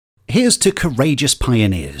Here's to courageous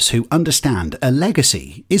pioneers who understand a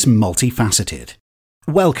legacy is multifaceted.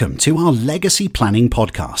 Welcome to our Legacy Planning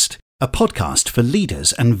Podcast, a podcast for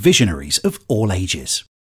leaders and visionaries of all ages.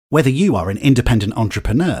 Whether you are an independent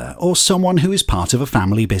entrepreneur or someone who is part of a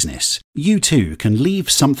family business, you too can leave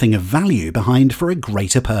something of value behind for a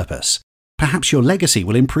greater purpose. Perhaps your legacy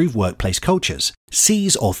will improve workplace cultures,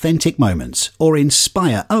 seize authentic moments, or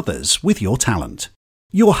inspire others with your talent.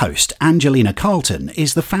 Your host, Angelina Carlton,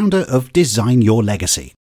 is the founder of Design Your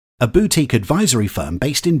Legacy, a boutique advisory firm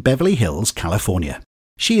based in Beverly Hills, California.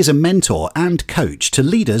 She is a mentor and coach to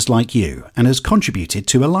leaders like you and has contributed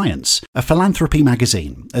to Alliance, a philanthropy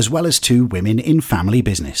magazine, as well as to Women in Family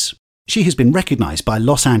Business. She has been recognized by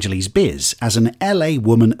Los Angeles Biz as an LA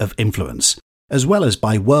Woman of Influence, as well as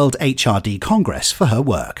by World HRD Congress for her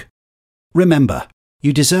work. Remember,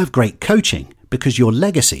 you deserve great coaching because your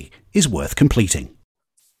legacy is worth completing.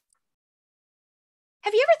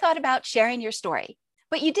 Have you ever thought about sharing your story,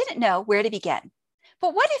 but you didn't know where to begin?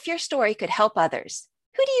 But what if your story could help others?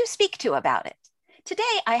 Who do you speak to about it? Today,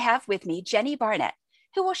 I have with me Jenny Barnett,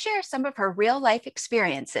 who will share some of her real-life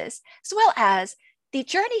experiences, as well as the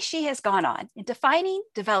journey she has gone on in defining,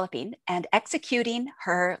 developing, and executing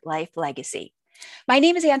her life legacy. My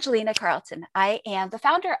name is Angelina Carlton. I am the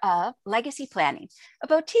founder of Legacy Planning, a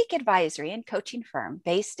boutique advisory and coaching firm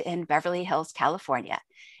based in Beverly Hills, California.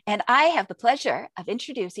 And I have the pleasure of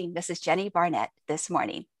introducing Mrs. Jenny Barnett this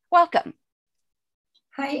morning. Welcome.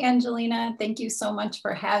 Hi, Angelina. Thank you so much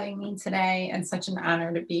for having me today. And such an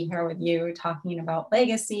honor to be here with you talking about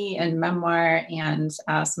legacy and memoir and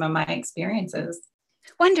some of my experiences.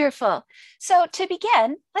 Wonderful. So to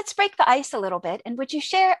begin, let's break the ice a little bit. And would you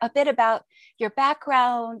share a bit about your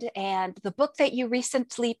background and the book that you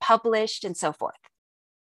recently published and so forth?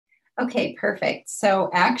 Okay, perfect. So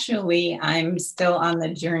actually, I'm still on the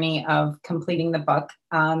journey of completing the book.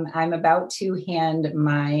 I'm about to hand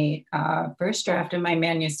my first draft of my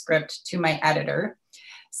manuscript to my editor.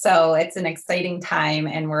 So it's an exciting time,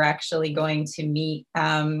 and we're actually going to meet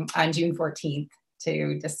on June 14th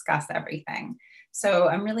to discuss everything. So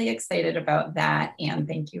I'm really excited about that, and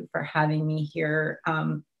thank you for having me here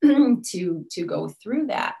to go through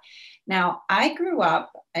that. Now, I grew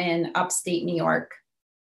up in upstate New York,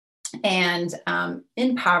 and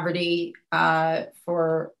in poverty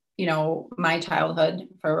for my childhood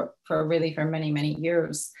for many, many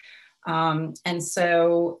years. And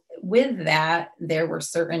so with that, there were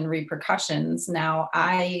certain repercussions. Now,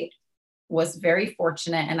 I was very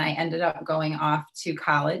fortunate, and I ended up going off to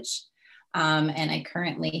college. And I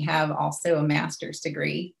currently have also a master's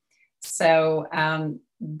degree. So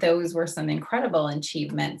those were some incredible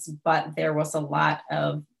achievements, but there was a lot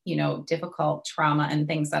of difficult trauma and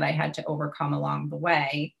things that I had to overcome along the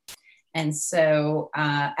way. And so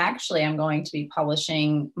actually, I'm going to be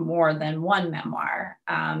publishing more than one memoir,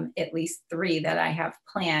 at least 3 that I have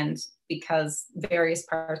planned, because various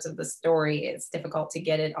parts of the story, it's difficult to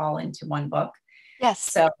get it all into one book. Yes.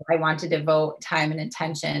 So I want to devote time and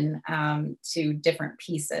attention to different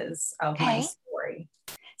pieces of my story.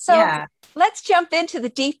 So Let's jump into the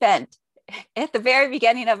deep end at the very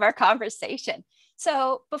beginning of our conversation.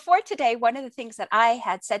 So before today, one of the things that I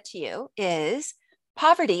had said to you is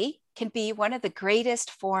poverty can be one of the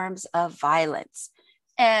greatest forms of violence.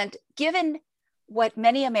 And given what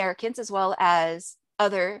many Americans, as well as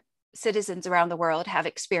other citizens around the world, have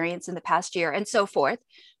experienced in the past year and so forth,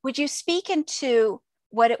 would you speak into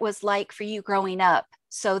what it was like for you growing up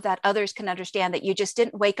so that others can understand that you just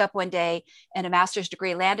didn't wake up one day and a master's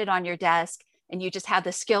degree landed on your desk and you just had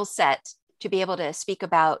the skill set to be able to speak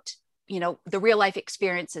about the real life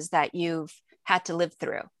experiences that you've had to live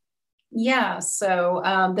through? Yeah,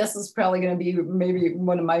 so this is probably going to be maybe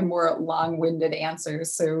one of my more long-winded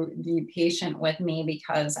answers. So be patient with me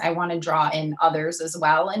because I want to draw in others as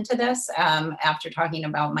well into this after talking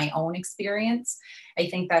about my own experience. I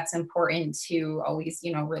think that's important to always,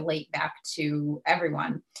 relate back to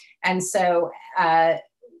everyone. And so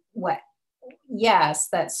yes,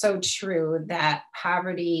 that's so true that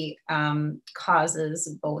poverty causes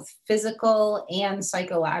both physical and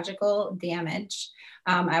psychological damage.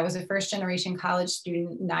 I was a first-generation college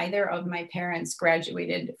student. Neither of my parents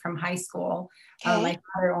graduated from high school. My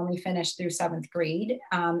father only finished through 7th grade,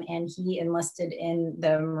 and he enlisted in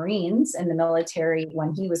the Marines in the military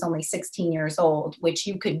when he was only 16 years old, which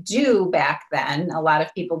you could do back then. A lot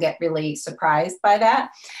of people get really surprised by that.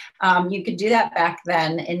 You could do that back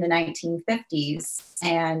then in the 1950s,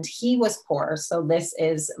 and he was poor. So this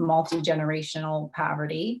is multi-generational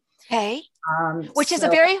poverty. Okay. Which is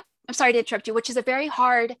I'm sorry to interrupt you, which is a very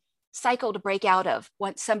hard cycle to break out of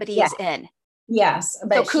once somebody is in. Yes.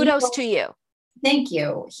 But so kudos to you. Thank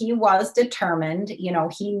you. He was determined,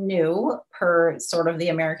 he knew, per sort of the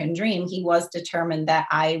American dream, he was determined that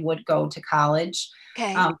I would go to college.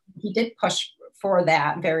 Okay. He did push for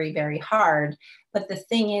that very, very hard. But the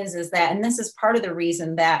thing is that, and this is part of the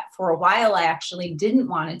reason that for a while I actually didn't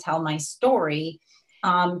want to tell my story,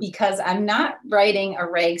 because I'm not writing a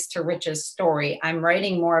rags to riches story. I'm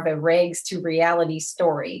writing more of a rags to reality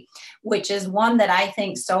story, which is one that I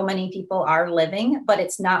think so many people are living, but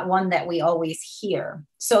it's not one that we always hear.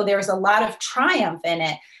 So there's a lot of triumph in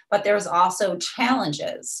it, but there's also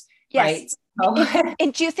challenges, Yes. right? So,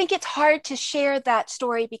 And do you think it's hard to share that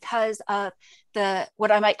story because of the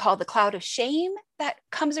what I might call the cloud of shame that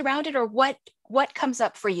comes around it, or what comes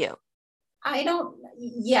up for you?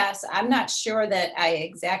 yes, I'm not sure that I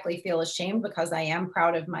exactly feel ashamed because I am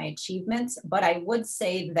proud of my achievements, but I would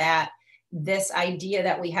say that this idea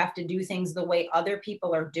that we have to do things the way other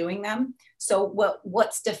people are doing them. So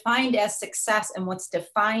what's defined as success and what's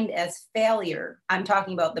defined as failure, I'm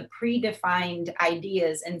talking about the predefined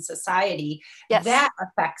ideas in society, Yes. that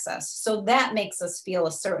affects us. So that makes us feel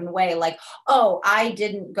a certain way, like, oh, I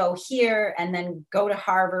didn't go here and then go to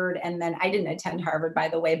Harvard. And then I didn't attend Harvard, by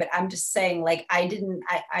the way, but I'm just saying, like, I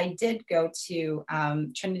did go to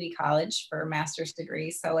Trinity College for a master's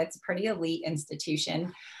degree. So it's a pretty elite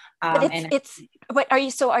institution. But what are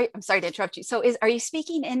you, I'm sorry to interrupt you. So are you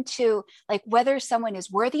speaking into like whether someone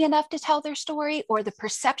is worthy enough to tell their story, or the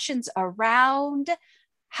perceptions around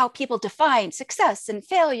how people define success and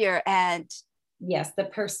failure? And yes,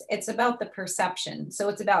 it's about the perception. So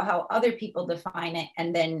it's about how other people define it.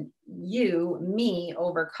 And then me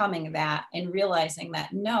overcoming that and realizing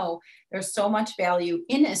that no, there's so much value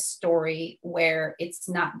in a story where it's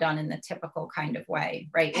not done in the typical kind of way,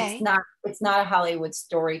 right? okay. It's not a Hollywood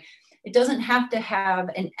story. It doesn't have to have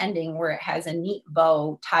an ending where it has a neat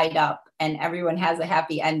bow tied up and everyone has a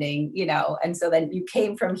happy ending, and so then you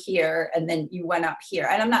came from here and then you went up here.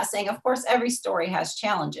 And I'm not saying, of course, every story has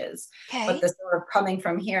challenges, but the sort of coming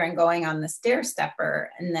from here and going on the stair stepper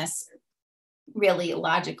in this really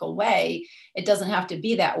logical way, it doesn't have to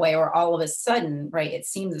be that way, or all of a sudden, right, it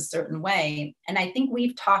seems a certain way. And I think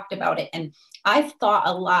we've talked about it, and I've thought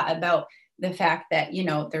a lot about the fact that,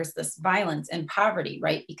 there's this violence and poverty,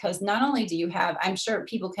 right? Because not only do you have, I'm sure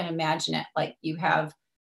people can imagine it, like you have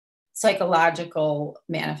psychological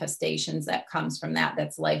manifestations that comes from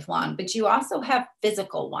that's lifelong, but you also have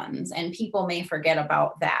physical ones, and people may forget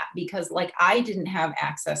about that because, like, I didn't have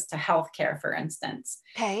access to healthcare, for instance,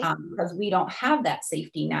 because we don't have that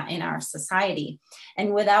safety net in our society,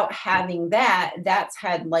 and without having that's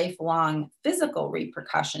had lifelong physical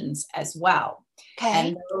repercussions as well.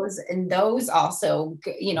 And those also,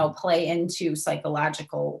 play into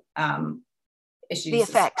psychological issues. The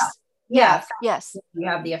effects. Well. Yeah. Yes. You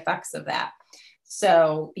have the effects of that.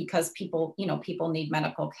 So because people need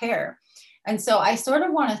medical care. And so I sort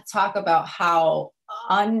of want to talk about how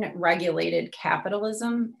unregulated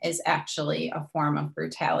capitalism is actually a form of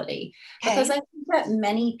brutality. Because I think that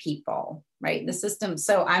many people, right, the system,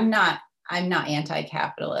 so I'm not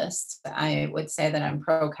anti-capitalist. I would say that I'm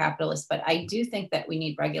pro-capitalist, but I do think that we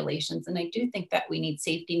need regulations, and I do think that we need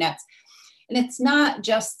safety nets. And it's not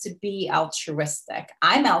just to be altruistic.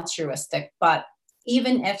 I'm altruistic, but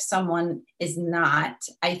even if someone is not,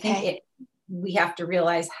 I think we have to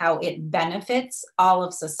realize how it benefits all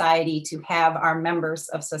of society to have our members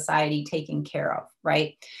of society taken care of,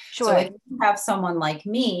 right? Sure. So if you have someone like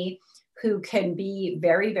me who can be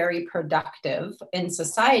very, very productive in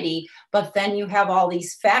society, but then you have all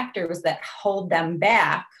these factors that hold them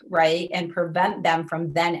back, right? And prevent them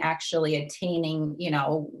from then actually attaining,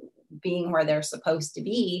 being where they're supposed to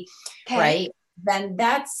be, right? Then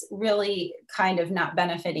that's really kind of not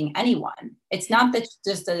benefiting anyone. It's not that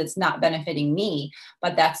it's not benefiting me,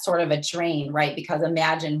 but that's sort of a drain, right? Because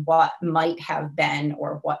imagine what might have been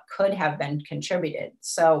or what could have been contributed.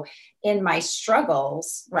 So in my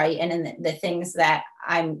struggles, right, and in the things that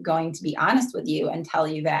I'm going to be honest with you and tell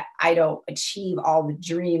you that I don't achieve all the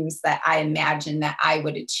dreams that I imagine that I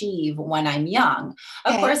would achieve when I'm young.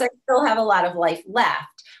 Of course, I still have a lot of life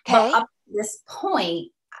left. But up to this point,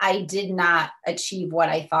 I did not achieve what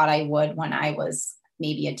I thought I would when I was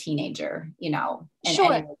maybe a teenager, in any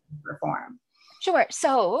way, shape, or form. Sure.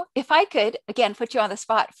 So if I could, again, put you on the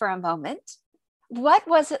spot for a moment, what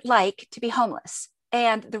was it like to be homeless?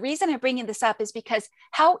 And the reason I'm bringing this up is because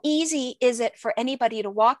how easy is it for anybody to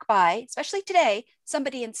walk by, especially today,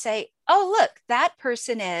 somebody and say, oh, look, that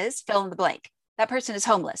person is fill in the blank. That person is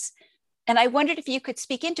homeless. And I wondered if you could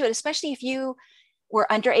speak into it, especially if you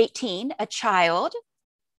were under 18, a child.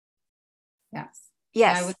 Yes.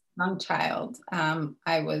 Yes. I was a young child.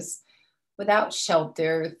 I was without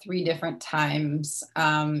shelter 3 different times.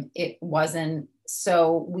 It wasn't,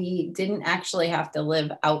 so we didn't actually have to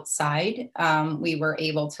live outside. We were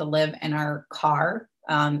able to live in our car.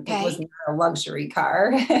 It was Okay. not a luxury car.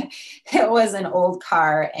 It was an old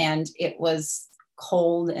car, and it was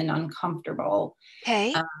cold and uncomfortable.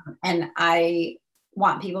 Okay. And I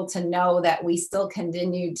want people to know that we still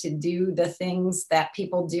continue to do the things that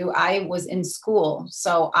people do. I was in school,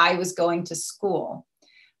 so I was going to school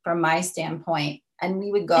from my standpoint. And And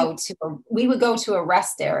we would go to a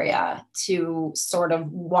rest area to sort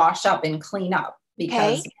of wash up and clean up, okay.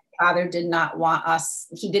 because my father did not want us,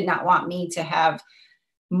 he did not want me to have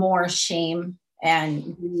more shame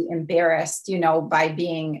and be embarrassed, by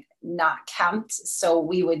being not kept. So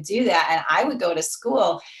we would do that. And I would go to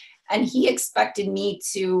school, and he expected me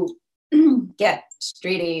to get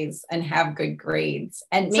straight A's and have good grades.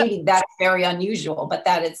 And So maybe that's very unusual, but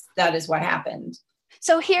that is what happened.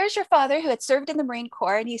 so here's your father who had served in the Marine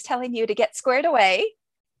Corps, and he's telling you to get squared away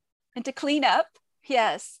and to clean up.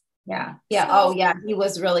 Yes. Yeah. Yeah. Oh, So yeah. He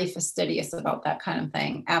was really fastidious about that kind of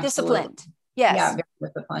thing. Absolutely. disciplined. Yeah. Yes. Very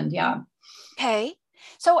disciplined. Yeah. Okay.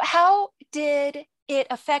 So how did it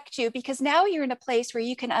affect you? Because now you're in a place where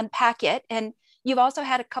you can unpack it, and you've also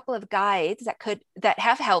had a couple of guides that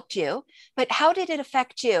have helped you. But how did it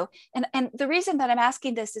affect you? And the reason that I'm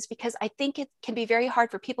asking this is because I think it can be very hard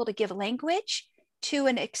for people to give language to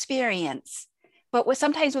an experience. But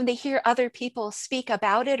sometimes when they hear other people speak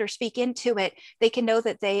about it or speak into it, they can know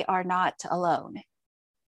that they are not alone.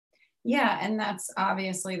 Yeah, and that's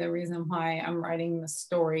obviously the reason why I'm writing the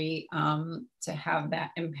story, to have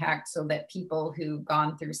that impact, so that people who've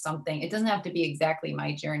gone through something, it doesn't have to be exactly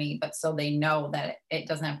my journey, but so they know that it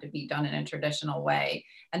doesn't have to be done in a traditional way,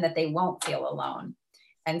 and that they won't feel alone.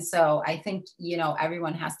 And so I think,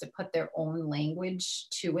 everyone has to put their own language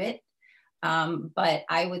to it. But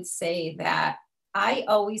I would say that I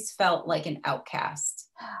always felt like an outcast.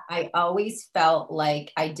 I always felt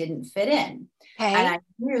like I didn't fit in. And Okay. I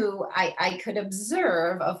knew I could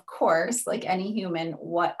observe, of course, like any human,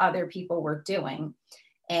 what other people were doing.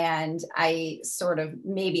 And I sort of,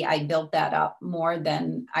 maybe I built that up more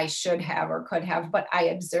than I should have or could have, but I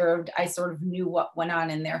observed, I sort of knew what went on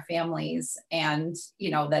in their families, and,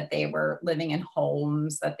 that they were living in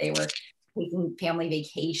homes, that they were taking family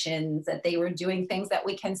vacations, that they were doing things that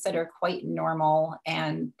we consider quite normal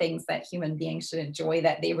and things that human beings should enjoy,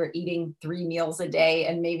 that they were eating 3 meals a day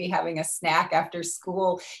and maybe having a snack after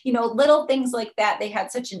school, little things like that. They had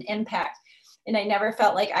such an impact. And I never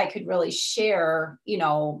felt like I could really share,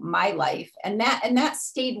 my life. And that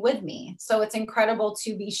stayed with me. So it's incredible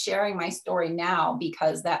to be sharing my story now,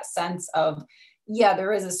 because that sense of, yeah,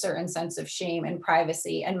 there is a certain sense of shame and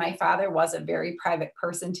privacy. And my father was a very private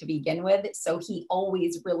person to begin with. So he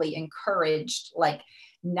always really encouraged, like,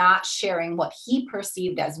 not sharing what he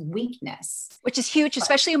perceived as weakness. Which is huge, But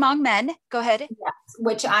especially among men. Go ahead. yes,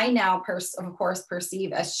 which I now, of course,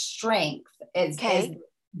 perceive as strength, is Okay.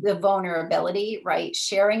 the vulnerability, right?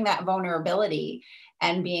 Sharing that vulnerability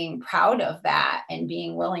and being proud of that and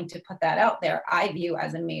being willing to put that out there, I view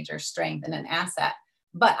as a major strength and an asset.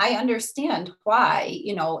 But I understand why,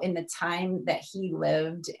 in the time that he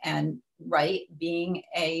lived, and right, being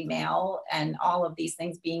a male and all of these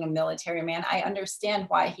things, being a military man, I understand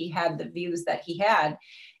why he had the views that he had.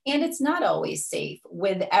 And it's not always safe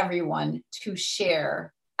with everyone to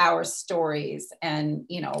share our stories and,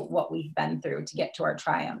 what we've been through to get to our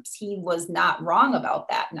triumphs. He was not wrong about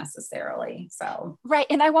that necessarily. So Right.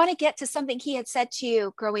 And I want to get to something he had said to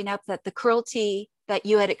you growing up, that the cruelty that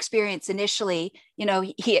you had experienced initially,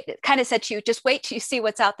 he kind of said to you, just wait till you see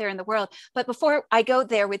what's out there in the world. But before I go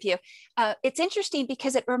there with you, it's interesting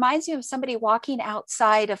because it reminds me of somebody walking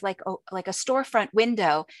outside of like a storefront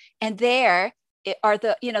window, and there are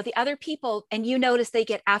the other people, and you notice they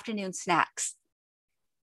get afternoon snacks.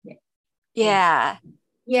 yeah. Yeah.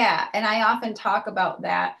 Yeah, and I often talk about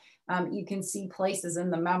that. You can see places in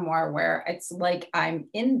the memoir where it's like I'm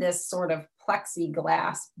in this sort of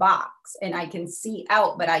plexiglass box, and I can see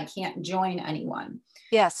out, but I can't join anyone.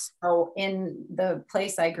 Yes. So in the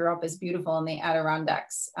place I grew up is beautiful in the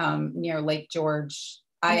Adirondacks, near Lake George.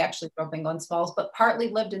 I And actually grew up in Glens Falls, but partly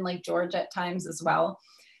lived in Lake George at times as well.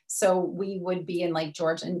 So we would be in Lake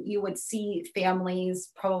George, and you would see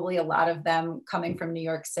families, probably a lot of them coming from New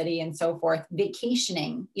York City and so forth,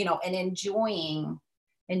 vacationing, and enjoying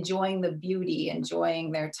the beauty,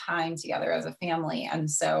 enjoying their time together as a family. And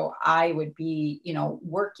so I would be,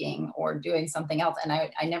 working or doing something else. And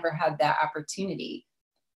I never had that opportunity.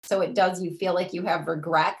 So you feel like you have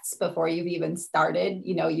regrets before you've even started.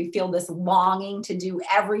 You feel this longing to do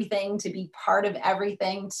everything, to be part of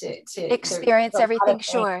everything, to experience everything.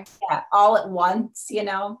 Sure. Yeah, all at once,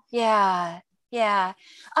 Yeah. Yeah.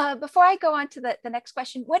 Before I go on to the next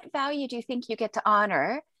question, what value do you think you get to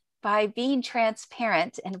honor by being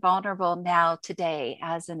transparent and vulnerable now today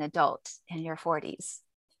as an adult in your 40s?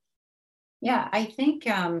 Yeah, I think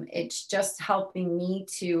it's just helping me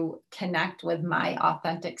to connect with my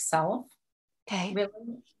authentic self. Okay.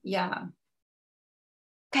 Really? Yeah.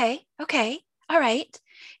 Okay. Okay. All right.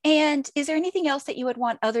 And is there anything else that you would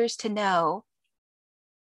want others to know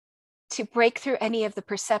to break through any of the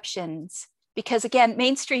perceptions? Because again,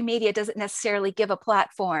 mainstream media doesn't necessarily give a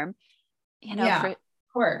platform, Yeah, for. of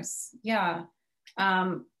course. Yeah.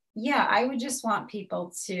 Yeah, I would just want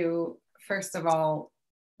people to, first of all,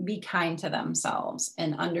 be kind to themselves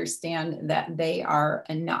and understand that they are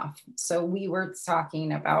enough. So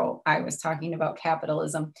I was talking about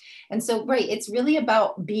capitalism. And so, right, it's really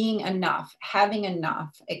about being enough, having enough,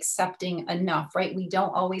 accepting enough, right? We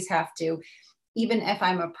don't always have to, even if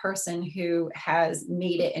I'm a person who has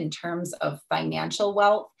made it in terms of financial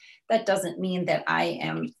wealth, that doesn't mean that I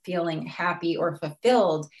am feeling happy or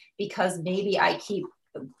fulfilled, because maybe I keep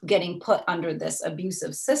getting put under this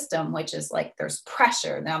abusive system, which is like there's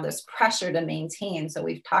pressure. Now there's pressure to maintain. So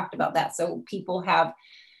we've talked about that. So people have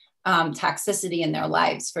toxicity in their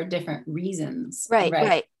lives for different reasons. Right,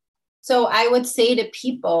 right. So I would say to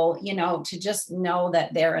people, to just know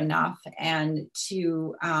that they're enough, and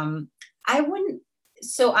to,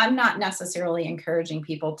 so I'm not necessarily encouraging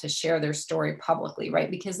people to share their story publicly,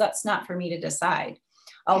 right? Because that's not for me to decide.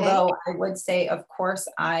 Although I would say, of course,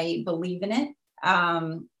 I believe in it.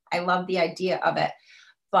 I love the idea of it,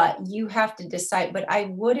 but you have to decide. But I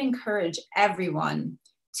would encourage everyone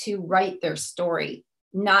to write their story,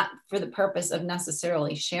 not for the purpose of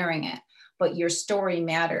necessarily sharing it, but your story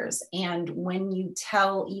matters. And when you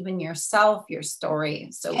tell even yourself your story,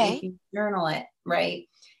 so if you journal it, right,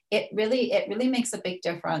 it really makes a big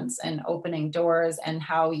difference in opening doors and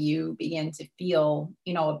how you begin to feel,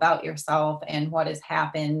 about yourself and what has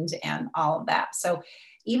happened and all of that. So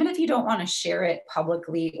even if you don't want to share it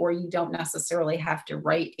publicly, or you don't necessarily have to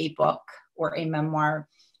write a book or a memoir,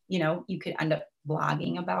 you could end up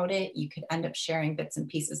blogging about it. You could end up sharing bits and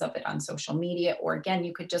pieces of it on social media, or again,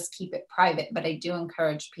 you could just keep it private. But I do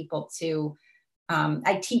encourage people to,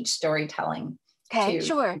 I teach storytelling. Okay,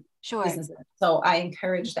 sure. Businesses. So I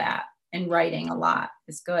encourage that, and writing a lot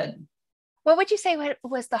is good. What would you say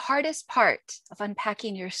was the hardest part of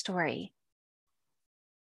unpacking your story?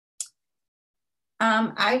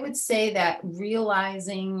 I would say that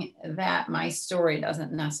realizing that my story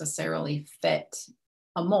doesn't necessarily fit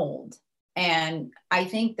a mold. And I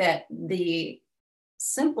think that the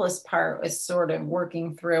simplest part is sort of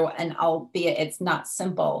working through, and albeit it's not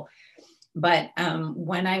simple, but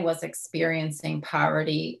when I was experiencing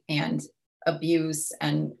poverty and abuse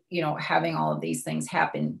and, having all of these things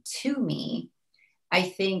happen to me, I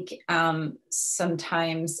think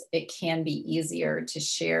sometimes it can be easier to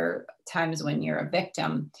share times when you're a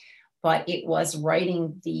victim, but it was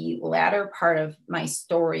writing the latter part of my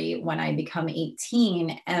story when I become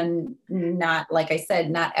 18, and not, like I said,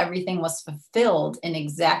 not everything was fulfilled in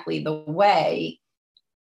exactly the way,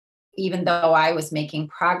 even though I was making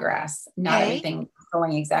progress, not everything was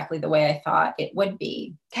going exactly the way I thought it would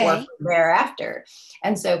be or thereafter.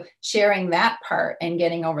 And so sharing that part and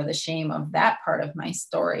getting over the shame of that part of my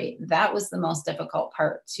story, that was the most difficult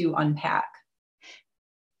part to unpack.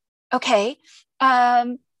 Okay.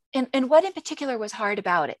 And what in particular was hard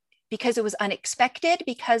about it? Because it was unexpected,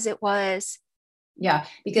 because it was. Yeah,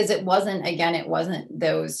 because it wasn't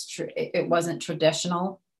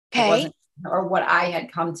traditional. Okay. It wasn't, or what I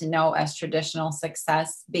had come to know as traditional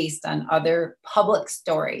success based on other public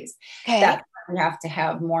stories. Okay. That's why we have to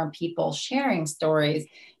have more people sharing stories,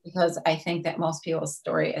 because I think that most people's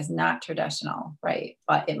story is not traditional, right?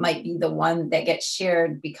 But it might be the one that gets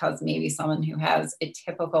shared because maybe someone who has a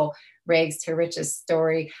typical rags to riches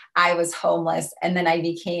story. I was homeless, and then I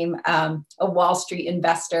became a Wall Street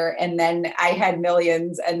investor, and then I had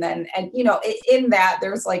millions, and in that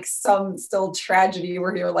there's like some still tragedy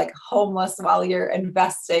where you're like homeless while you're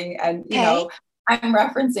investing, and I'm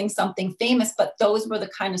referencing something famous, but those were the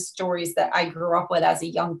kind of stories that I grew up with as a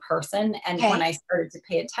young person. And when I started to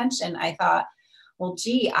pay attention, I thought, well,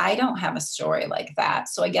 gee, I don't have a story like that.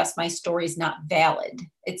 So I guess my story is not valid.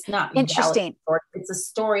 It's not interesting. Valid. It's a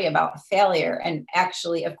story about failure. And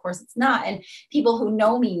actually, of course, it's not. And people who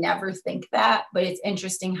know me never think that, but it's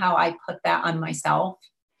interesting how I put that on myself.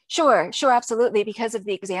 Sure, absolutely. Because of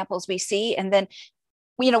the examples we see. And then,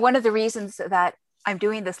 one of the reasons that I'm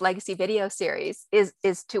doing this legacy video series is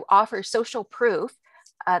to offer social proof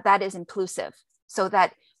that is inclusive, so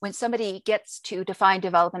that when somebody gets to define,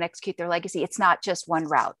 develop, and execute their legacy, it's not just one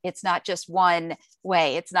route. It's not just one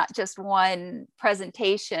way. It's not just one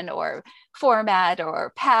presentation or format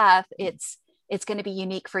or path. It's going to be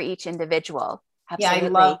unique for each individual.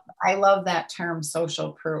 Absolutely. Yeah, I love that term,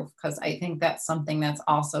 social proof, because I think that's something that's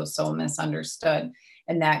also so misunderstood.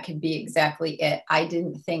 And that could be exactly it. I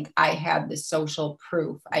didn't think I had the social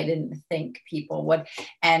proof. I didn't think people would.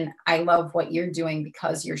 And I love what you're doing,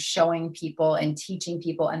 because you're showing people and teaching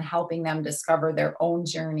people and helping them discover their own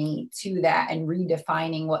journey to that and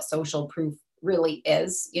redefining what social proof really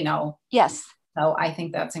is, you know? Yes. So I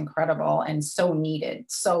think that's incredible and so needed,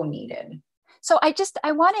 so needed. So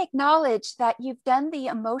I want to acknowledge that you've done the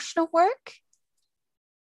emotional work.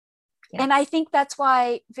 Yes. And I think that's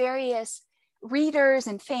why various readers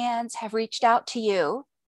and fans have reached out to you.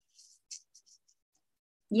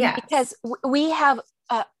 Yeah. Because we have,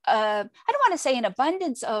 I don't want to say an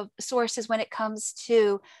abundance of sources when it comes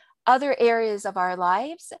to other areas of our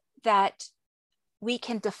lives that we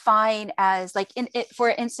can define as, like,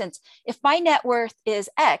 for instance, if my net worth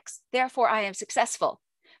is X, therefore I am successful.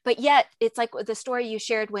 But yet it's like the story you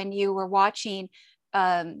shared when you were watching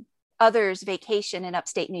others vacation in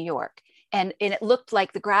upstate New York. And it looked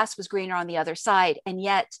like the grass was greener on the other side. And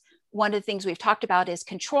yet one of the things we've talked about is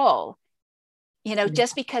control. You know,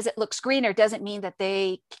 just because it looks greener doesn't mean that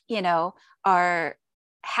they, you know, are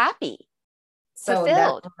happy,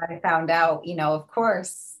 fulfilled. So that's what I found out, you know, of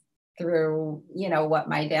course, through, you know, what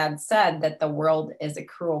my dad said, that the world is a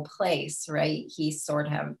cruel place, right? He sort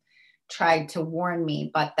of tried to warn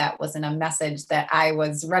me, but that wasn't a message that I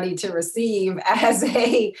was ready to receive as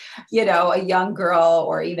a, you know, a young girl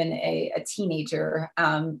or even a teenager.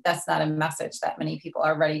 That's not a message that many people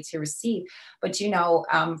are ready to receive. But, you know,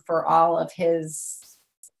 for all of his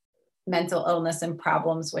mental illness and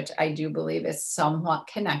problems, which I do believe is somewhat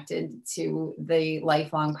connected to the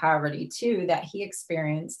lifelong poverty too that he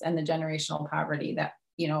experienced, and the generational poverty that,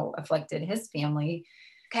 you know, afflicted his family.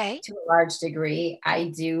 Okay. To a large degree, I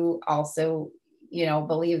do also, you know,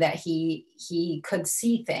 believe that he could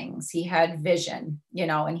see things. He had vision, you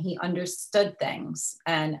know, and he understood things.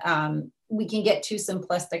 And we can get too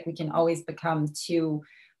simplistic. We can always become too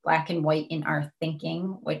black and white in our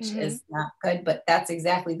thinking, which is not good. But that's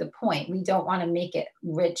exactly the point. We don't want to make it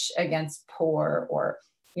rich against poor, or,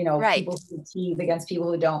 you know, people who tease against people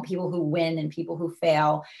who don't, people who win and people who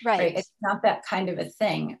fail. Right. It's not that kind of a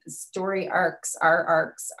thing. Story arcs,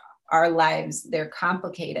 our lives, they're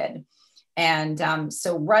complicated. And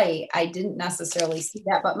so, I didn't necessarily see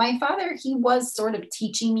that, but my father, he was sort of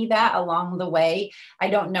teaching me that along the way. I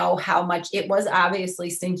don't know how much it was obviously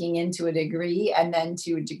sinking into a degree, and then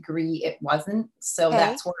to a degree it wasn't. So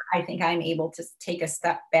that's where I think I'm able to take a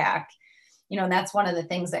step back. You know, and that's one of the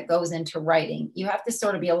things that goes into writing. You have to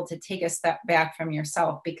sort of be able to take a step back from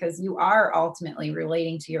yourself, because you are ultimately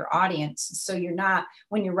relating to your audience. So you're not,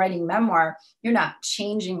 when you're writing memoir, you're not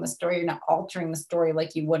changing the story. You're not altering the story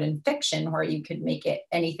like you would in fiction, where you could make it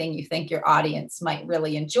anything you think your audience might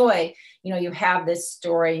really enjoy. You know, you have this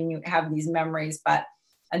story and you have these memories,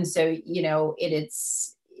 and so, you know,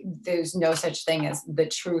 there's no such thing as the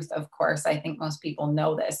truth, of course. I think most people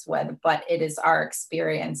know this, but it is our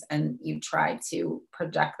experience, and you try to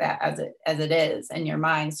project that as it is in your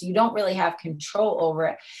mind. So you don't really have control over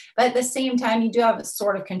it. But at the same time, you do have a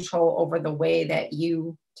sort of control over the way that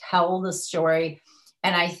you tell the story.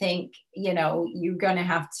 And I think, you know, you're going to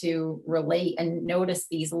have to relate and notice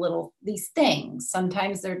these things.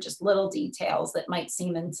 Sometimes they're just little details that might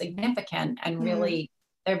seem insignificant, and really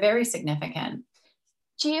they're very significant.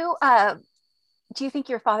 Do you think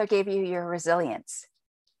your father gave you your resilience?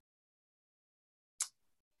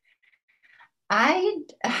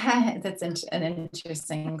 That's an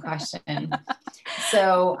interesting question.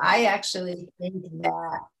 So I actually think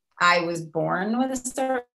that I was born with a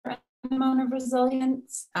certain amount of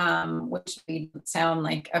resilience, which would sound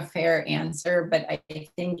like a fair answer, but I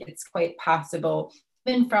think it's quite possible.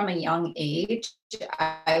 Even from a young age,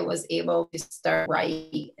 I was able to start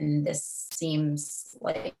writing, and this seems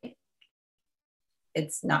like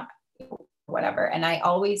it's not whatever. And I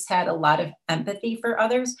always had a lot of empathy for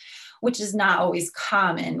others, which is not always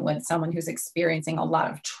common with someone who's experiencing a lot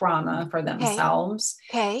of trauma for themselves.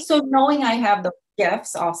 Okay. So knowing I have the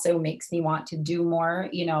gifts also makes me want to do more,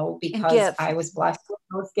 you know, because I was blessed with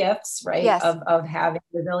those gifts, right? Yes. Of having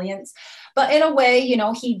resilience. But in a way, you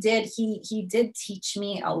know, he did teach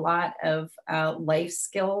me a lot of life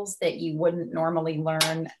skills that you wouldn't normally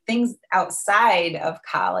learn, things outside of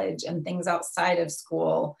college and things outside of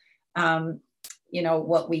school.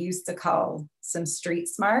 what we used to call some street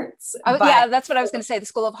smarts. Oh, but yeah, that's what I was going to say. The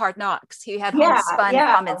school of hard knocks. He had homespun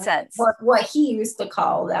common sense. What he used to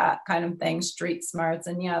call that kind of thing, street smarts,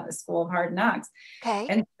 and the school of hard knocks. Okay.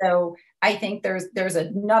 And so I think there's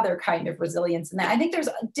another kind of resilience in that. I think there's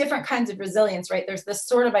different kinds of resilience, right? There's this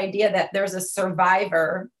sort of idea that there's a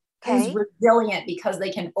survivor who's resilient because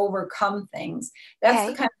they can overcome things.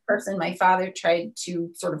 That's the kind of person my father tried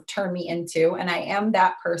to sort of turn me into, and I am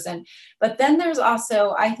that person. But then there's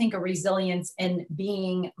also, I think, a resilience in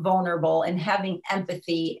being vulnerable and having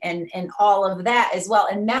empathy and all of that as well.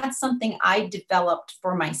 And that's something I developed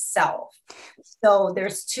for myself. So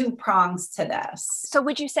there's two prongs to this. So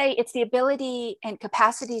would you say it's the ability and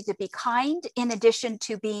capacity to be kind in addition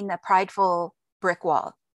to being a prideful brick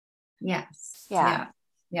wall? Yes. Yeah.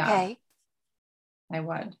 Okay. I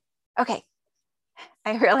would. Okay.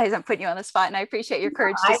 I realize I'm putting you on the spot, and I appreciate your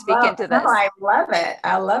courage to speak into this. No, I love it.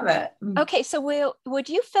 I love it. Okay. So would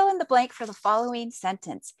you fill in the blank for the following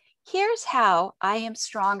sentence? Here's how I am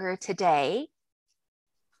stronger today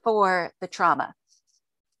for the trauma.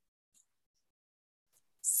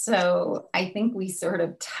 So I think we sort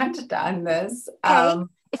of touched on this. Okay.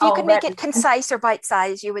 If you could make it concise or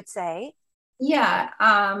bite-sized, you would say. Yeah.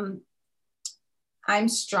 I'm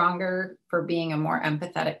stronger for being a more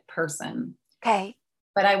empathetic person. Okay.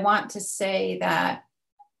 But I want to say that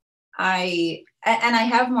I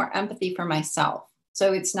have more empathy for myself.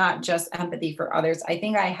 So it's not just empathy for others. I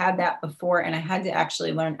think I had that before, and I had to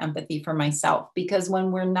actually learn empathy for myself, because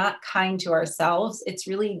when we're not kind to ourselves, it's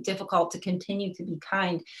really difficult to continue to be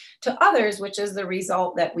kind to others, which is the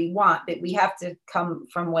result that we want, but we have to come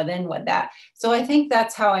from within with that. So I think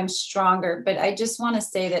that's how I'm stronger. But I just want to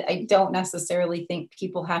say that I don't necessarily think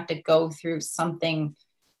people have to go through something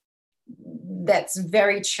that's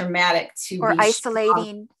very traumatic or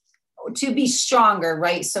isolating to be stronger,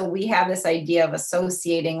 right? So we have this idea of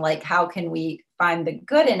associating, like, how can we find the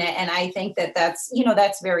good in it? And I think that that's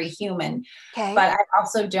very human. Okay. But I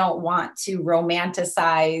also don't want to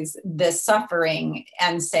romanticize the suffering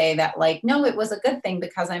and say that, like, no, it was a good thing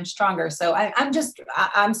because I'm stronger. So I'm not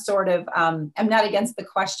against the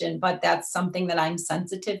question, but that's something that I'm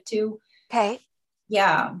sensitive to. Okay.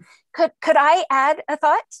 Yeah. Could I add a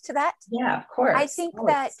thought to that? Yeah, of course. I think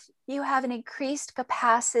that you have an increased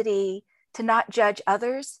capacity to not judge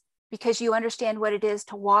others because you understand what it is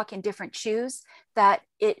to walk in different shoes, that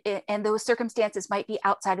and those circumstances might be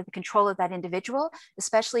outside of the control of that individual,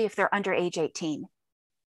 especially if they're under age 18.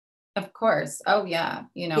 Of course. Oh yeah.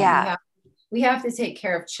 We have to take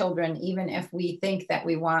care of children, even if we think that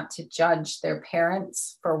we want to judge their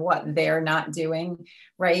parents for what they're not doing,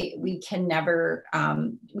 right? We can never,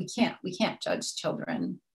 we can't judge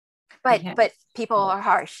children. But people are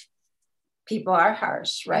harsh. People are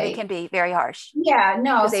harsh, right? And they can be very harsh. Yeah,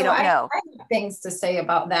 no. They don't know. I have things to say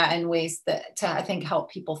about that in ways that to, I think,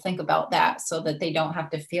 help people think about that so that they don't have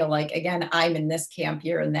to feel like, again, I'm in this camp,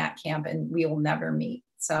 you're in that camp, and we will never meet.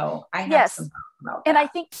 So I have some thoughts about that. And I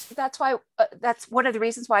think that's why, that's one of the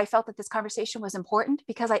reasons why I felt that this conversation was important,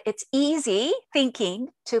 because it's easy thinking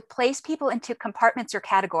to place people into compartments or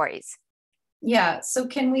categories. Yeah. So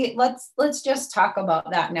can we, let's just talk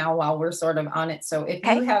about that now while we're sort of on it. So if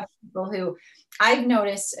you have people who I've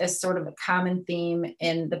noticed as sort of a common theme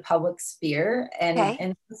in the public sphere and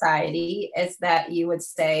in society is that you would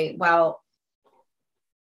say, well,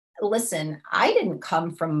 listen, I didn't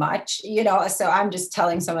come from much, so I'm just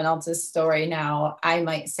telling someone else's story now. I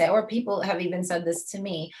might say, or people have even said this to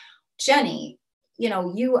me, Jenny,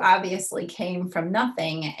 you obviously came from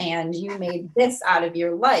nothing and you made this out of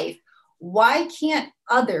your life. Why can't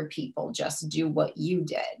other people just do what you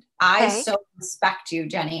did? I so respect you,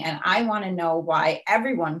 Jenny, and I want to know why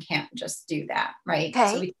everyone can't just do that, right?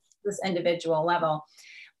 So we this individual level.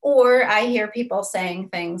 Or I hear people saying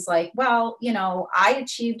things like, well, I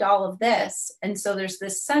achieved all of this. And so there's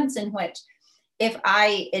this sense in which if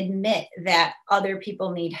I admit that other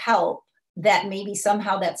people need help, that maybe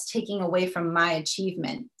somehow that's taking away from my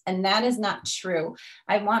achievement. And that is not true.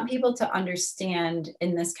 I want people to understand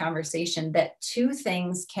in this conversation that two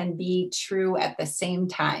things can be true at the same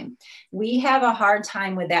time. We have a hard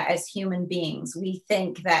time with that as human beings. We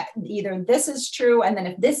think that either this is true, and then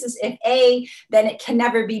if A, then it can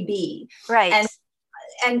never be B. Right.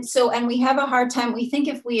 And we have a hard time. We think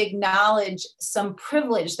if we acknowledge some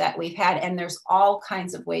privilege that we've had, and there's all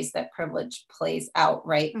kinds of ways that privilege plays out,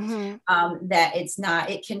 right? Mm-hmm. That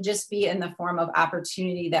it can just be in the form of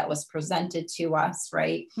opportunity that was presented to us,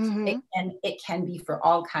 right? Mm-hmm. It can be for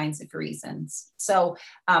all kinds of reasons. So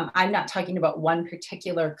I'm not talking about one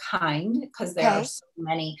particular kind because there are so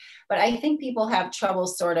many, but I think people have trouble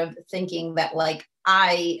sort of thinking that, like,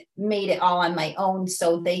 I made it all on my own.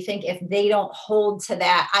 So they think if they don't hold to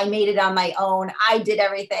that, I made it on my own, I did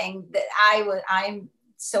everything, that I'm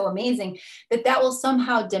so amazing, that will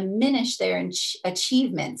somehow diminish their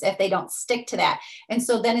achievements if they don't stick to that. And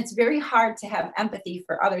so then it's very hard to have empathy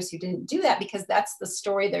for others who didn't do that, because that's the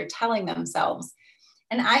story they're telling themselves.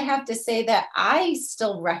 And I have to say that I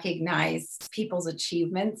still recognize people's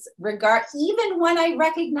achievements, even when I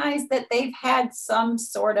recognize that they've had some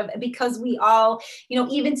sort of, because we all,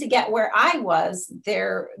 even to get where I was,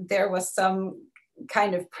 there was some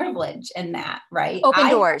kind of privilege in that, right? Open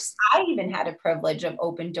doors. I even had a privilege of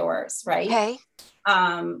open doors, right? Okay.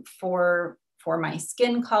 For my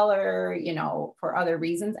skin color, for other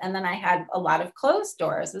reasons. And then I had a lot of closed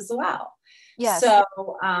doors as well. Yes. So,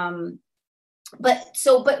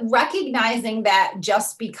 but recognizing that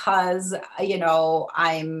just because,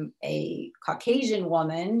 I'm a Caucasian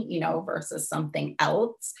woman, versus something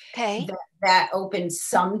else, okay, that opened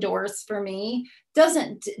some doors for me,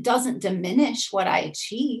 doesn't diminish what I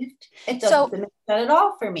achieved. It doesn't diminish that at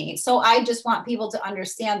all for me. So I just want people to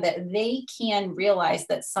understand that they can realize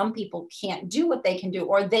that some people can't do what they can do,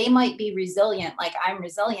 or they might be resilient, like I'm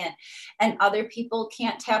resilient, and other people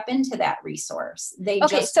can't tap into that resource. They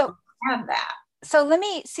just don't have that. So let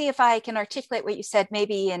me see if I can articulate what you said,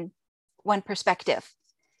 maybe in one perspective.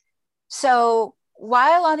 So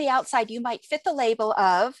while on the outside, you might fit the label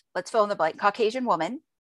of, let's fill in the blank, Caucasian woman,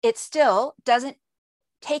 it still doesn't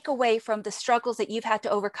take away from the struggles that you've had to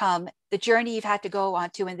overcome, the journey you've had to go on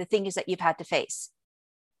to, and the things that you've had to face.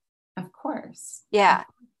 Of course. Yeah.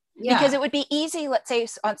 Because it would be easy, let's say,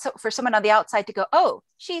 for someone on the outside to go, oh,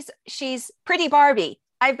 she's pretty Barbie.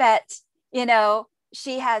 I bet,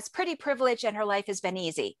 she has pretty privilege and her life has been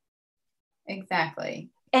easy. Exactly.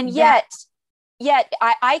 And yet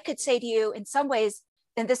I could say to you in some ways,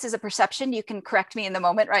 and this is a perception, you can correct me in the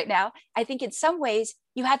moment right now, I think in some ways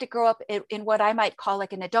you had to grow up in what I might call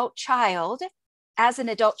like an adult child, as an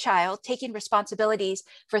adult child, taking responsibilities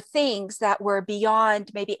for things that were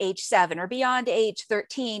beyond maybe age 7 or beyond age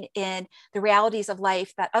 13 in the realities of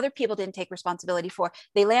life that other people didn't take responsibility for.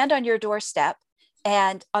 They land on your doorstep.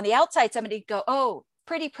 And on the outside, somebody go, oh,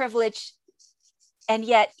 pretty privileged. And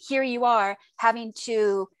yet here you are having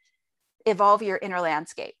to evolve your inner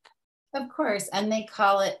landscape. Of course. And they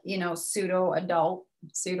call it, pseudo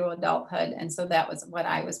adulthood. And so that was what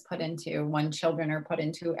I was put into when children are put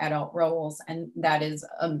into adult roles. And that is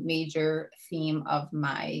a major theme of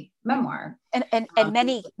my memoir. And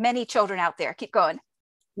many children out there, keep going.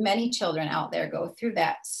 Many children out there go through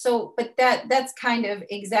that. So, but that's kind of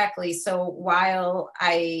exactly. So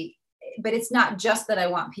but it's not just that I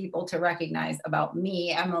want people to recognize about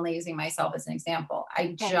me. I'm only using myself as an example.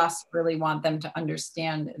 I just really want them to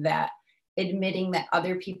understand that admitting that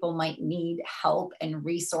other people might need help and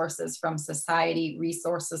resources from society,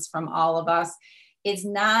 resources from all of us, is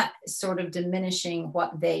not sort of diminishing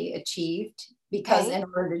what they achieved. Because in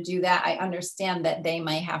order to do that, I understand that they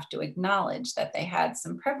might have to acknowledge that they had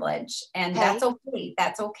some privilege. And that's okay.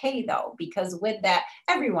 That's okay though, because with that,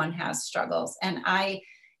 everyone has struggles. And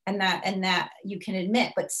that you can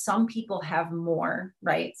admit, but some people have more,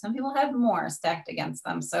 right? Some people have more stacked against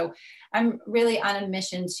them. So I'm really on a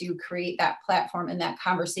mission to create that platform and that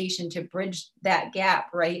conversation to bridge that gap,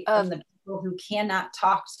 right? From the people who cannot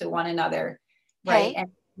talk to one another, right? And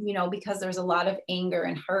because there's a lot of anger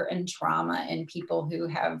and hurt and trauma in people who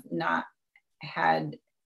have not had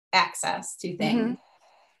access to things,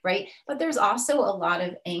 right? But there's also a lot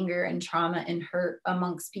of anger and trauma and hurt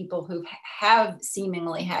amongst people who have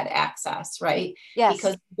seemingly had access, right? Yes.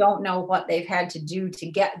 Because they don't know what they've had to do to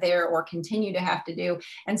get there or continue to have to do.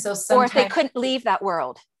 And so sometimes, or if they couldn't leave that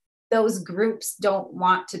world, those groups don't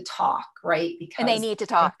want to talk, right? And they need to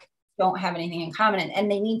talk. Don't have anything in common, and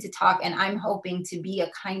they need to talk. And I'm hoping to be a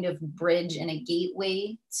kind of bridge and a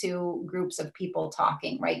gateway to groups of people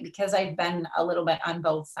talking, right? Because I've been a little bit on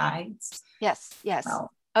both sides. Yes.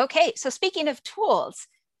 Okay. So speaking of tools,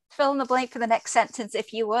 fill in the blank for the next sentence,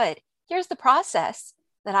 if you would. Here's the process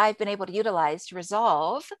that I've been able to utilize to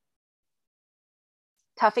resolve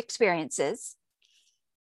tough experiences.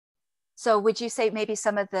 So would you say maybe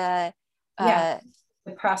some of the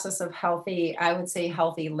process of healthy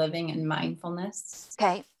living and mindfulness.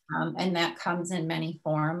 Okay. And that comes in many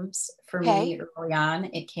forms. For me, early on,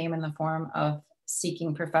 it came in the form of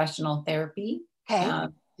seeking professional therapy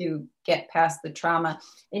to get past the trauma.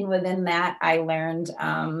 And within that, I learned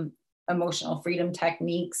emotional freedom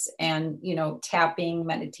techniques and, tapping,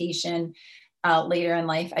 meditation, later in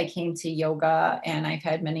life, I came to yoga, and I've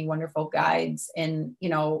had many wonderful guides in,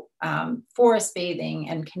 forest bathing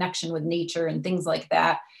and connection with nature and things like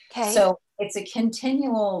that. Okay. So it's a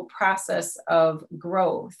continual process of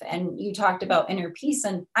growth. And you talked about inner peace,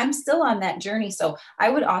 and I'm still on that journey. So I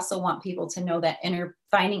would also want people to know that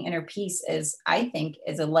finding inner peace I think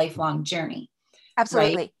is a lifelong journey.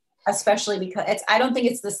 Absolutely. Right? Especially because I don't think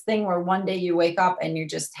it's this thing where one day you wake up and you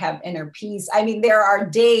just have inner peace. I mean, there are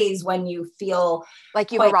days when you feel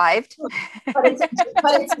like you've arrived, but it's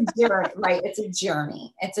a journey, right? It's a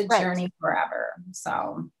journey. It's a right. journey forever.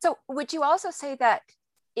 So would you also say that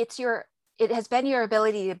it has been your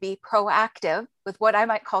ability to be proactive with what I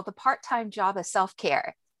might call the part-time job of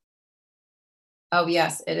self-care? Oh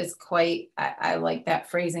yes, it is quite, I like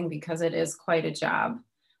that phrasing because it is quite a job.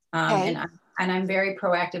 Okay. And I'm very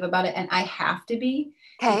proactive about it. And I have to be,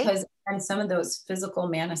 Okay. because and some of those physical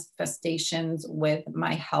manifestations with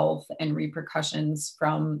my health and repercussions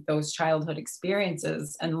from those childhood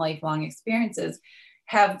experiences and lifelong experiences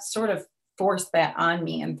have sort of forced that on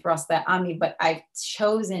me and thrust that on me. But I've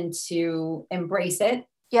chosen to embrace it.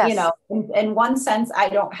 Yes. In one sense, I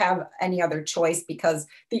don't have any other choice, because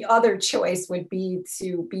the other choice would be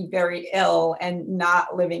to be very ill and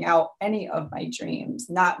not living out any of my dreams,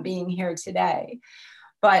 not being here today.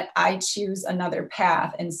 But I choose another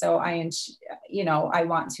path. And so I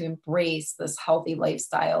want to embrace this healthy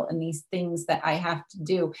lifestyle and these things that I have to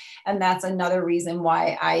do. And that's another reason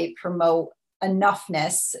why I promote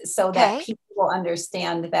enoughness, so that people will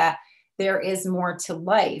understand that there is more to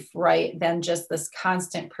life, right, than just this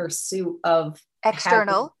constant pursuit of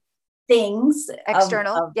external things,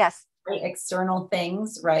 yes, right, external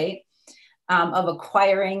things, right, of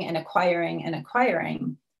acquiring and acquiring and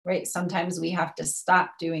acquiring, right? Sometimes we have to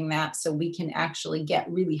stop doing that so we can actually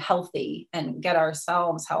get really healthy and get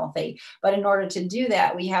ourselves healthy. But in order to do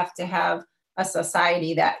that, we have to have a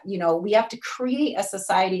society that, we have to create a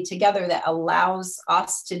society together that allows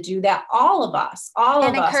us to do that. All of us,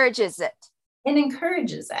 and encourages it. And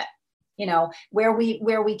encourages it, where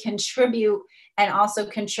we contribute, and also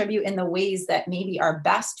contribute in the ways that maybe are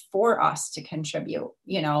best for us to contribute,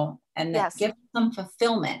 and that gives them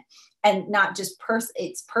fulfillment, and not just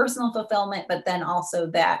it's personal fulfillment, but then also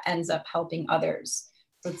that ends up helping others.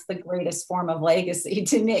 So it's the greatest form of legacy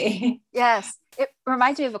to me. Yes. It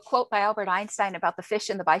reminds me of a quote by Albert Einstein about the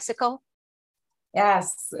fish and the bicycle.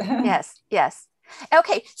 Yes. Yes.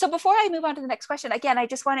 Okay. So before I move on to the next question, again, I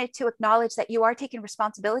just wanted to acknowledge that you are taking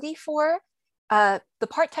responsibility for the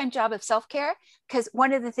part-time job of self-care, because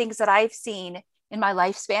one of the things that I've seen in my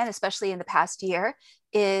lifespan, especially in the past year,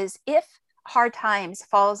 is if hard times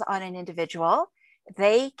falls on an individual,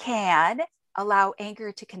 they can allow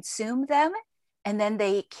anger to consume them, and then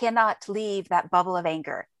they cannot leave that bubble of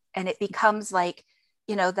anger. And it becomes like,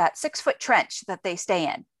 that 6-foot trench that they stay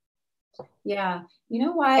in. Yeah. You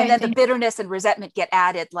know why? And then the bitterness and resentment get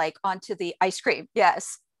added like onto the ice cream.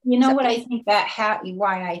 Yes. What I think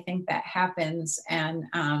why I think that happens. And,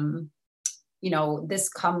 this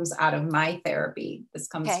comes out of my therapy. This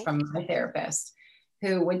comes from my therapist,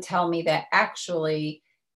 who would tell me that actually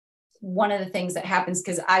one of the things that happens,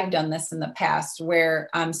 because I've done this in the past, where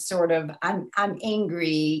I'm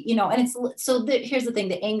angry, and here's the thing,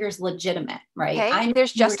 the anger is legitimate, right?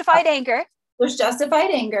 There's justified anger. There's justified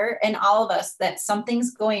anger in all of us, that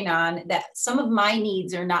something's going on, that some of my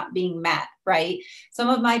needs are not being met, right? Some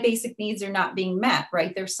of my basic needs are not being met,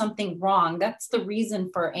 right? There's something wrong. That's the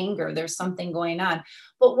reason for anger. There's something going on.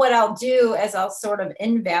 But what I'll do is I'll sort of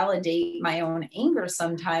invalidate my own anger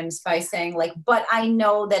sometimes by saying like, but I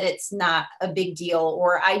know that it's not a big deal,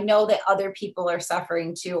 or I know that other people are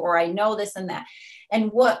suffering too, or I know this and that. And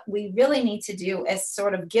what we really need to do is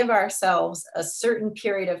sort of give ourselves a certain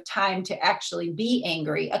period of time to actually be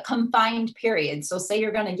angry, a confined period. So say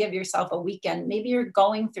you're going to give yourself a weekend, maybe you're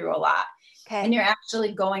going through a lot. And you're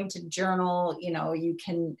actually going to journal, you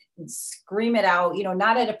can scream it out,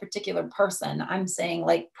 not at a particular person. I'm saying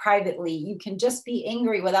like privately, you can just be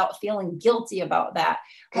angry without feeling guilty about that.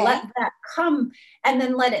 Let that come, and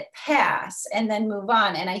then let it pass, and then move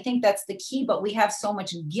on. And I think that's the key, but we have so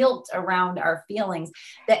much guilt around our feelings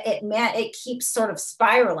that it keeps sort of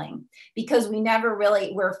spiraling, because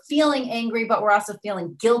we're feeling angry, but we're also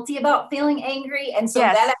feeling guilty about feeling angry. And so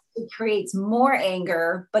that actually creates more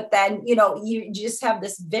anger, but then, you just have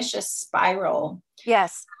this vicious spiral.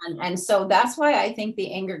 Yes. And so that's why I think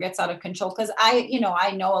the anger gets out of control, because I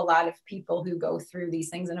know a lot of people who go through these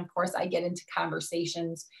things. And of course I get into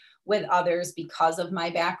conversations with others because of my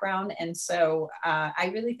background. And so I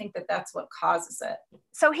really think that that's what causes it.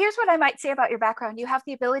 So here's what I might say about your background. You have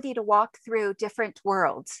the ability to walk through different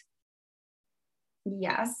worlds.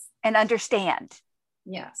 Yes. and understand.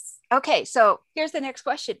 Yes. Okay, so here's the next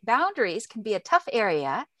question. Boundaries can be a tough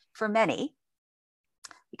area for many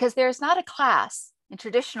because there's not a class in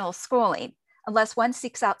traditional schooling unless one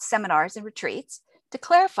seeks out seminars and retreats to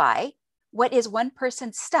clarify what is one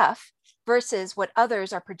person's stuff versus what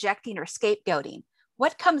others are projecting or scapegoating.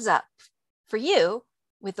 What comes up for you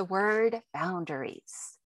with the word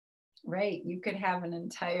boundaries? Right. You could have an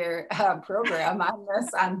entire program on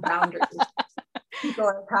this, on boundaries. People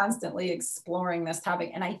are constantly exploring this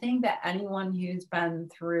topic. And I think that anyone who's been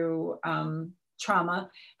through trauma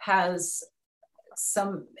has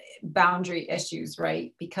some boundary issues,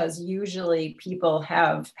 right? Because usually people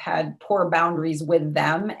have had poor boundaries with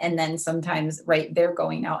them. And then sometimes, right, they're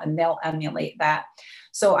going out and they'll emulate that.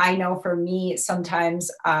 So I know for me,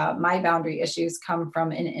 sometimes my boundary issues come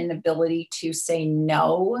from an inability to say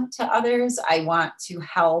no to others. I want to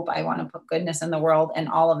help. I want to put goodness in the world, and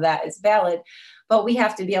all of that is valid. But we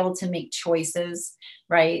have to be able to make choices,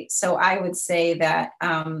 right? So I would say that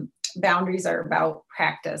boundaries are about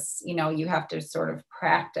practice. You know, you have to sort of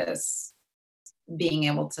practice being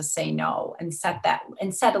able to say no and set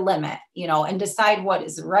a limit, you know, and decide what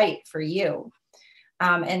is right for you.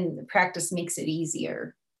 And practice makes it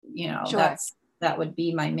easier. You know, Sure. that would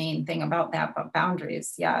be my main thing about that. But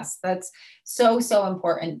boundaries, yes, that's so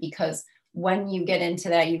important, because when you get into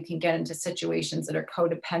that, you can get into situations that are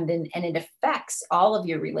codependent, and it affects all of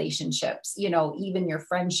your relationships, you know, even your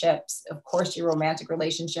friendships, of course, your romantic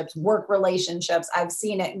relationships, work relationships. I've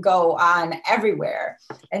seen it go on everywhere.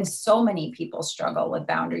 And so many people struggle with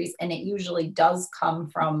boundaries. And it usually does come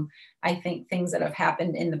from, I think, things that have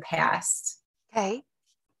happened in the past. Okay.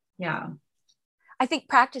 Yeah. I think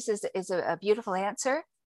practice is a beautiful answer.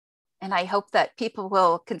 And I hope that people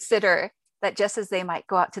will consider that just as they might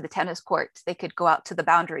go out to the tennis court, they could go out to the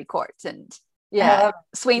boundary court and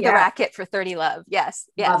swing the racket for 30 love. Yes.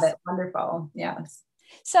 Love it. Wonderful. Yes.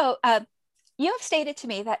 So you have stated to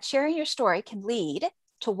me that sharing your story can lead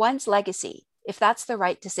to one's legacy if that's the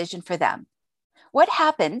right decision for them. What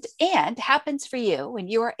happened and happens for you when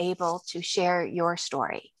you are able to share your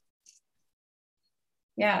story?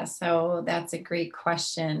 Yeah, so that's a great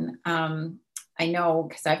question. I know,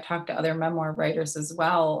 because I've talked to other memoir writers as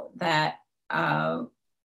well, that of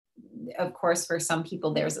course, for some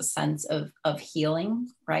people, there's a sense of healing,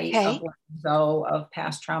 right? Okay. Of letting go of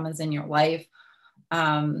past traumas in your life.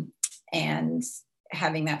 And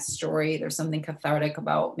having that story, there's something cathartic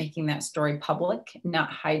about making that story public,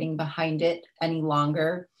 not hiding behind it any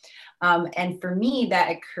longer. And for me,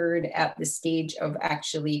 that occurred at the stage of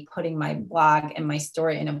actually putting my blog and my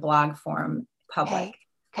story in a blog form public. Okay.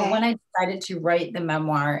 But when I decided to write the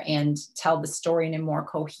memoir and tell the story in a more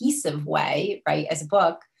cohesive way, right, as a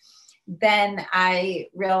book, then I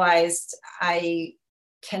realized I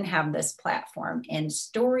can have this platform, and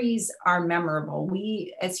stories are memorable.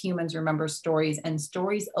 We as humans remember stories, and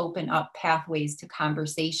stories open up pathways to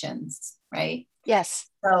conversations, right? Yes.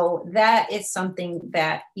 So that is something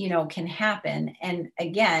that, you know, can happen. And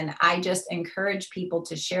again, I just encourage people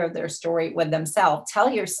to share their story with themselves. Tell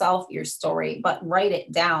yourself your story, but write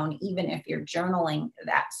it down, even if you're journaling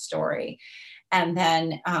that story. And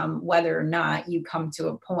then whether or not you come to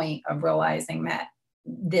a point of realizing that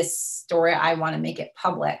this story, I want to make it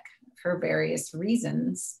public for various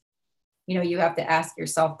reasons, you know, you have to ask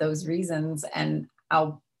yourself those reasons. And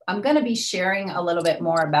I'm going to be sharing a little bit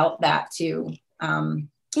more about that too. On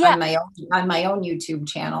my own YouTube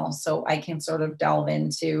channel, so I can sort of delve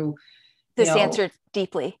into this answer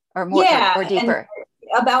deeply or more or deeper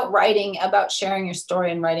about writing, about sharing your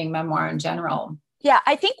story and writing memoir in general. Yeah,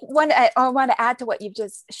 I think I want to add to what you've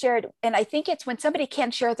just shared, and I think it's when somebody can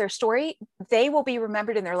share their story, they will be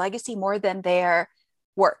remembered in their legacy more than their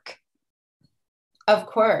work. Of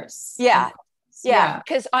course. Yeah.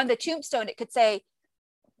 Because on the tombstone it could say,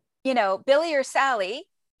 you know, Billy or Sally,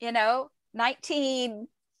 you know,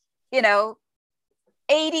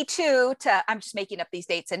 1982 to, I'm just making up these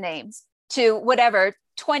dates and names, to whatever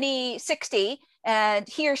 2060, and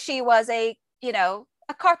he or she was a, you know,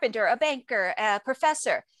 a carpenter, a banker, a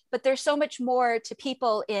professor. But there's so much more to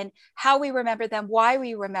people in how we remember them, why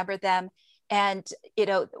we remember them, and, you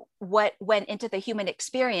know, what went into the human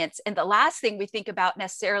experience. And the last thing we think about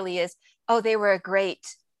necessarily is, oh, they were a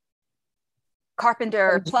great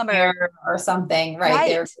carpenter, plumber, or something,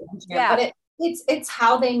 right? Yeah. But it's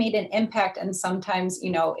how they made an impact. And sometimes,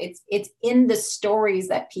 it's in the stories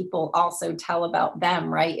that people also tell about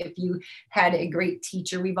them, right? If you had a great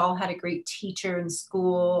teacher, we've all had a great teacher in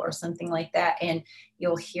school or something like that. And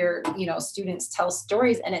you'll hear, students tell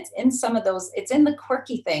stories, and it's in some of those, it's in the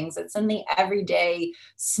quirky things. It's in the everyday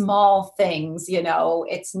small things,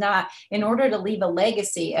 it's not, in order to leave a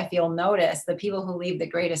legacy, if you'll notice, the people who leave the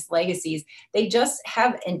greatest legacies, they just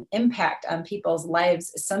have an impact on people's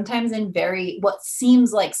lives, sometimes in what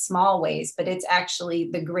seems like small ways, but it's actually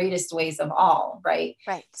the greatest ways of all, right?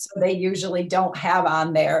 Right. So they usually don't have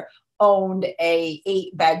on there owned a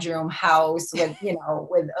 8-bedroom house with,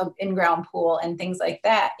 with an in-ground pool and things like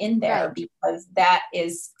that in there, Right. because that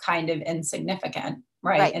is kind of insignificant,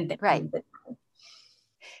 right? Right.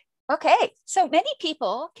 Okay. So many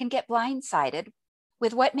people can get blindsided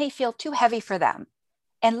with what may feel too heavy for them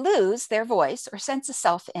and lose their voice or sense of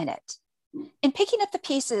self in it. In picking up the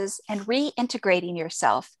pieces and reintegrating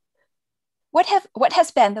yourself, what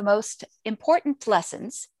has been the most important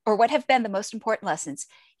lessons, or what have been the most important lessons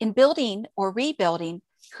in building or rebuilding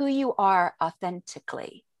who you are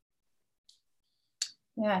authentically?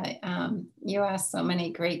 Yeah, you asked so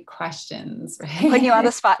many great questions, right? I'm putting you on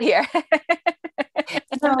the spot here.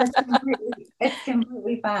 No, it's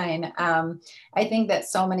completely fine. I think that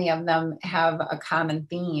so many of them have a common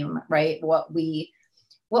theme, right? What we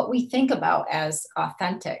think about as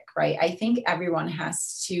authentic, right? I think everyone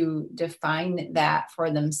has to define that for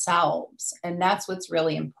themselves. And that's what's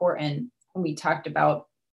really important when we talked about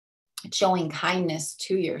showing kindness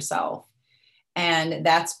to yourself. And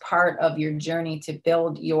that's part of your journey to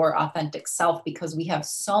build your authentic self, because we have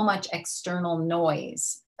so much external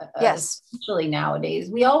noise. Yes. Especially nowadays.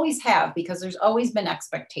 We always have, because there's always been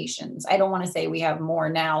expectations. I don't want to say we have more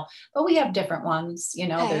now, but we have different ones. Okay.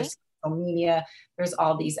 There's social media, there's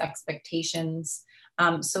all these expectations.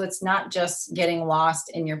 So it's not just getting lost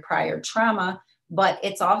in your prior trauma, but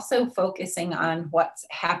it's also focusing on what's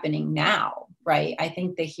happening now, right? I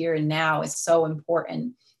think the here and now is so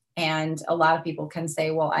important. And a lot of people can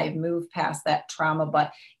say, well, I've moved past that trauma,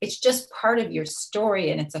 but it's just part of your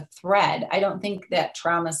story and it's a thread. I don't think that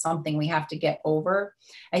trauma is something we have to get over.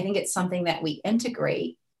 I think it's something that we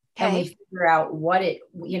integrate. Okay. And we figure out what it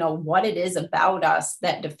is about us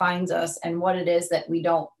that defines us, and what it is that we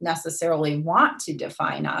don't necessarily want to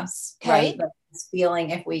define us, okay. Right? But this feeling,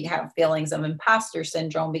 if we have feelings of imposter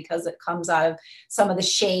syndrome, because it comes out of some of the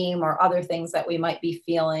shame or other things that we might be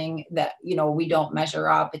feeling that, we don't measure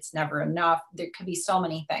up, it's never enough. There could be so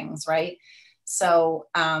many things, right? So,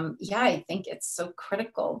 I think it's so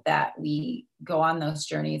critical that we go on those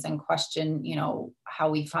journeys and question, how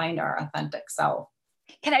we find our authentic self.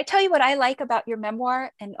 Can I tell you what I like about your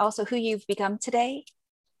memoir and also who you've become today?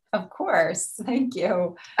 Of course. Thank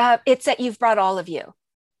you. It's that you've brought all of you.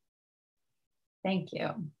 Thank you.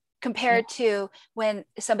 Compared to when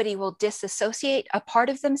somebody will disassociate a part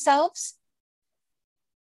of themselves.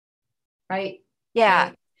 Right. Yeah.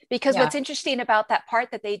 Right. Because what's interesting about that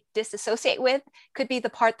part that they disassociate with could be the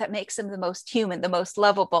part that makes them the most human, the most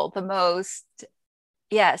lovable, the most,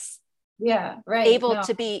 yes. Yeah. Right. Able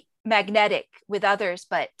to be magnetic with others.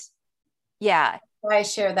 But yeah. I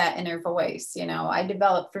share that inner voice, I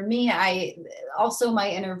developed, for me, my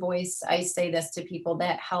inner voice, I say this to people,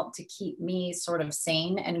 that help to keep me sort of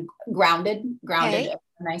sane and grounded, okay. Is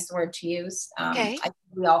a nice word to use. Okay. I think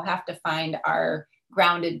we all have to find our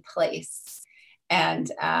grounded place.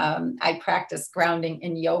 And I practice grounding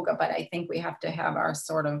in yoga, but I think we have to have our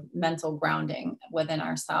sort of mental grounding within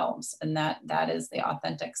ourselves. And that is the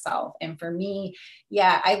authentic self. And for me,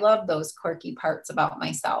 I love those quirky parts about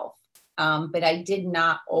myself. But I did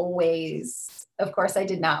not always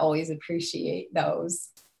appreciate those.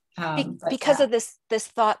 Because of this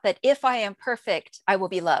thought that if I am perfect, I will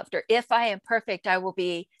be loved, or if I am perfect, I will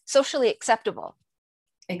be socially acceptable.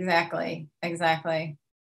 Exactly.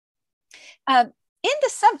 In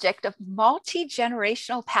the subject of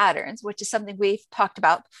multi-generational patterns, which is something we've talked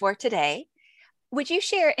about before today, would you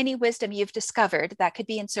share any wisdom you've discovered that could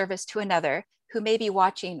be in service to another who may be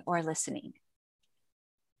watching or listening?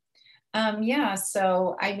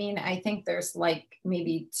 So, I think there's like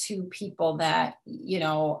maybe two people that,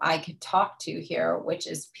 I could talk to here, which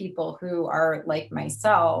is people who are like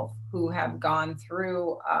myself, who have gone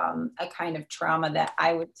through a kind of trauma, that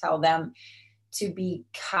I would tell them to be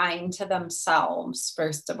kind to themselves,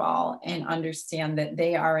 first of all, and understand that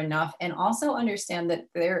they are enough, and also understand that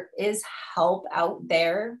there is help out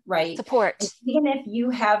there, right? Support. And even if you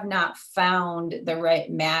have not found the right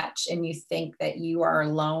match and you think that you are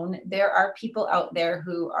alone, there are people out there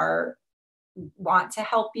who are want to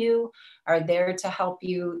help you, are there to help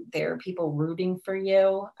you. There are people rooting for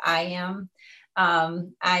you. I am.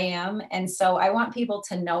 And so I want people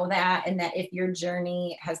to know that, and that if your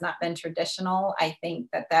journey has not been traditional, I think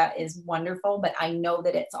that that is wonderful, but I know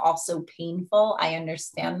that it's also painful. I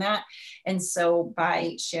understand that. And so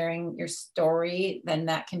by sharing your story, then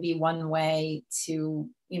that can be one way to,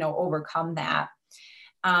 overcome that.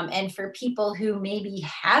 And for people who maybe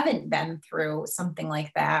haven't been through something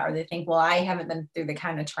like that, or they think, well, I haven't been through the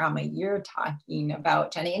kind of trauma you're talking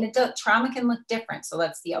about, Jenny, and trauma can look different. So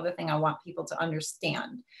that's the other thing I want people to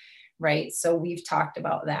understand, right? So we've talked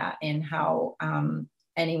about that and how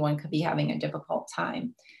anyone could be having a difficult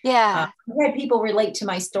time. Yeah. I've had people relate to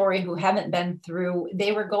my story who haven't been through,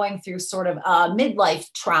 they were going through sort of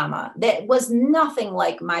midlife trauma that was nothing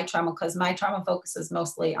like my trauma, because my trauma focuses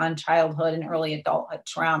mostly on childhood and early adulthood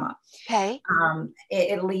trauma. Okay.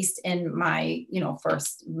 At least in my,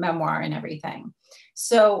 first memoir and everything.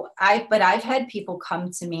 So I've had people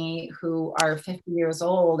come to me who are 50 years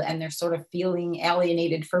old and they're sort of feeling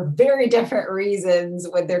alienated for very different reasons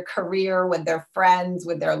with their career, with their friends,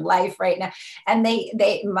 with their life right now. And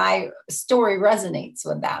my story resonates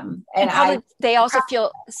with them. And probably they also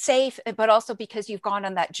feel safe, but also because you've gone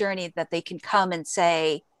on that journey that they can come and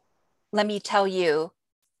say, let me tell you.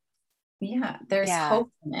 Yeah, there's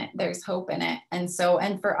hope in it. There's hope in it. And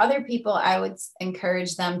for other people, I would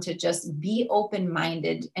encourage them to just be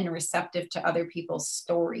open-minded and receptive to other people's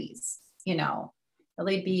stories,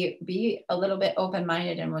 really be a little bit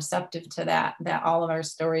open-minded and receptive to that all of our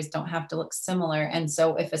stories don't have to look similar. And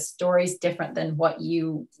so if a story is different than what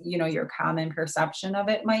your common perception of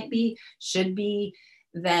it should be,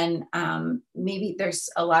 then maybe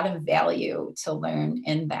there's a lot of value to learn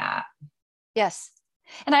in that. Yes.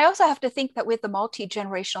 And I also have to think that with the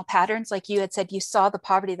multi-generational patterns, like you had said, you saw the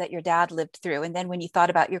poverty that your dad lived through. And then when you thought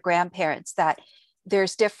about your grandparents, that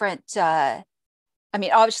there's different,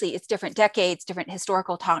 obviously it's different decades, different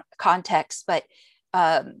historical contexts, but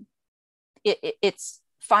it's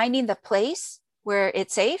finding the place where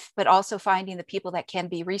it's safe, but also finding the people that can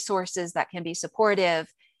be resources, that can be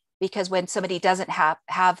supportive. Because when somebody doesn't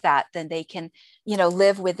have that, then they can,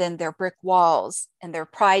 live within their brick walls and their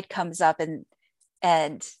pride comes up,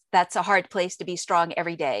 and that's a hard place to be strong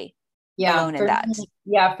every day. Alone in that.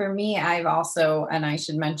 For me, I've also, and I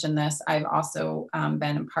should mention this, I've also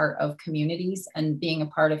been a part of communities, and being a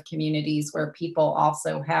part of communities where people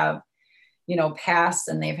also have, past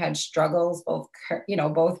and they've had struggles,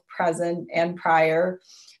 both present and prior,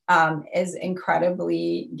 is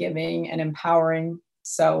incredibly giving and empowering.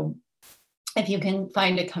 So if you can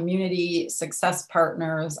find a community, success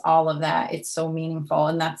partners, all of that, it's so meaningful.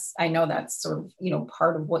 And I know that's sort of,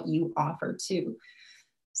 part of what you offer too.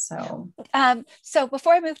 So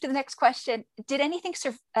before I move to the next question, did anything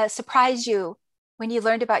surprise you when you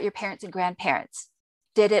learned about your parents and grandparents?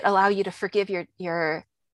 Did it allow you to forgive your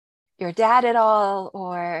dad at all,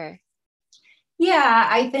 or? Yeah,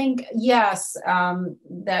 I think, yes,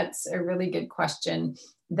 that's a really good question.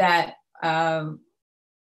 That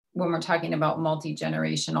when we're talking about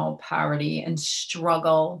multi-generational poverty and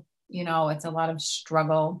struggle, it's a lot of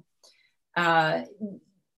struggle.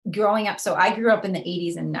 Growing up, so I grew up in the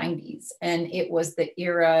 80s and 90s, and it was the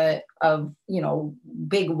era of,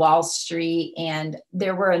 big Wall Street. And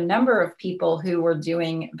there were a number of people who were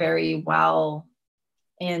doing very well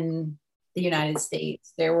in the United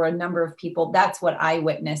States. There were a number of people, that's what I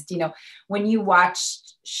witnessed, when you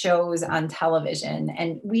watched shows on television,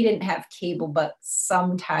 and we didn't have cable, but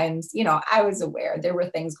sometimes, I was aware there were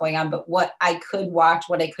things going on, but what I could watch,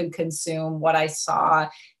 what I could consume, what I saw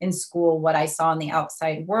in school, what I saw in the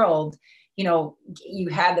outside world, you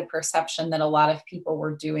had the perception that a lot of people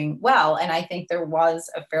were doing well. And I think there was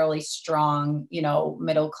a fairly strong,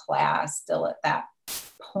 middle class still at that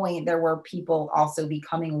point. There were people also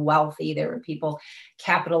becoming wealthy. There were people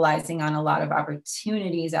capitalizing on a lot of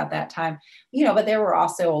opportunities at that time, but there were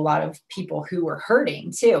also a lot of people who were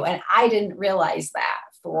hurting too. And I didn't realize that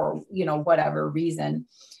for, whatever reason.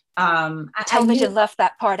 Television left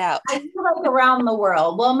that part out. I feel like around the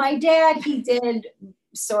world. Well, my dad, he did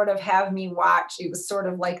sort of have me watch. It was sort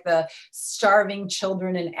of like the starving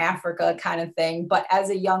children in Africa kind of thing. But as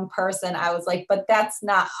a young person, I was like, but that's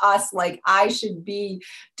not us. Like, I should be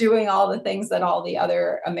doing all the things that all the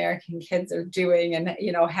other American kids are doing, and,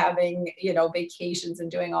 having, vacations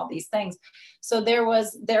and doing all these things. So there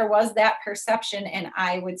was that perception. And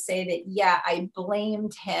I would say that, yeah, I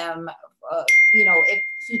blamed him, if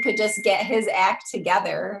he could just get his act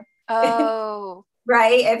together. Oh,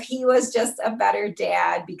 right. If he was just a better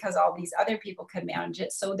dad, because all these other people could manage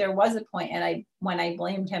it. So there was a point, and when I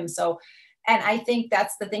blamed him. So And I think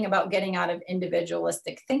that's the thing about getting out of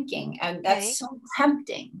individualistic thinking. And that's so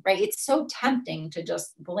tempting, right? It's so tempting to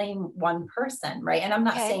just blame one person, right? And I'm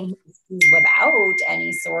not saying he's without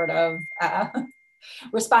any sort of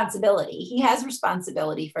responsibility. He has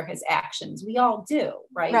responsibility for his actions. We all do,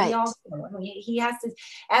 right? We all do. I mean, he has to,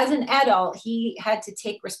 as an adult, he had to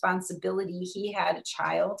take responsibility. He had a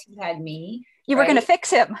child, he had me. You were going to fix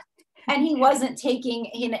him. And he wasn't taking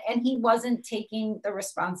the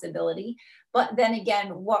responsibility. But then again,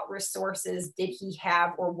 what resources did he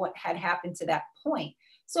have, or what had happened to that point?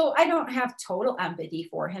 So I don't have total empathy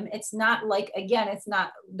for him. It's not like, again, it's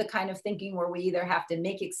not the kind of thinking where we either have to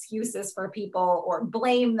make excuses for people or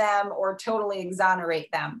blame them or totally exonerate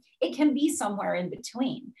them. It can be somewhere in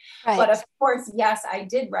between. Right. But of course, yes, I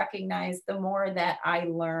did recognize the more that I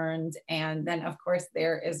learned. And then of course,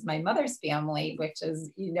 there is my mother's family, which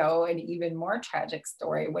is, an even more tragic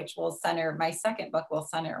story, which my second book will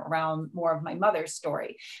center around more of my mother's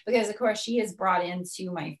story, because of course she is brought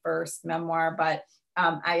into my first memoir, but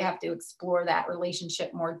I have to explore that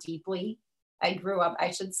relationship more deeply.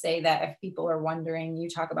 I should say that if people are wondering, you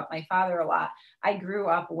talk about my father a lot. I grew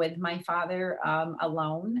up with my father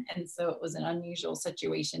alone. And so it was an unusual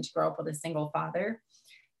situation to grow up with a single father.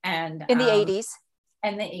 And in the 80s.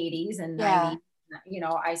 In the 80s and 90s,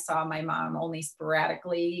 I saw my mom only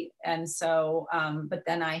sporadically. And so, but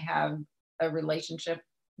then I have a relationship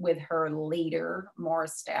with her later, more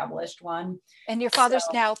established one. And your father's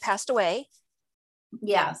now passed away.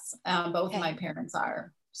 Yes, both of my parents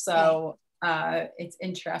are. So it's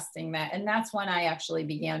interesting and that's when I actually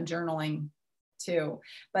began journaling too.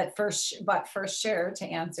 But for sure, to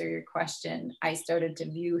answer your question, I started to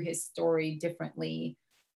view his story differently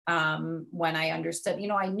when I understood,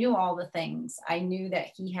 I knew all the things. I knew that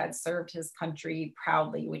he had served his country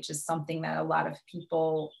proudly, which is something that a lot of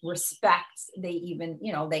people respect. They even,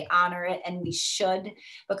 they honor it, and we should,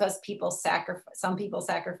 because some people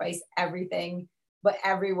sacrifice everything. But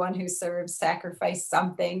everyone who serves sacrifice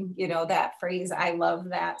something, that phrase, I love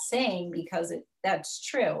that saying because that's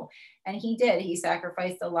true. And he did, he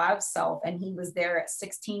sacrificed a lot of self, and he was there at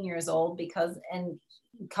 16 years old and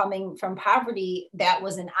coming from poverty, that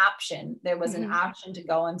was an option. There was an option to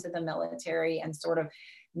go into the military and sort of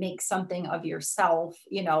make something of yourself,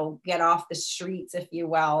 get off the streets, if you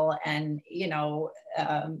will, and,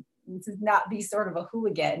 to not be sort of a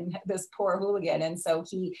hooligan, this poor hooligan. And so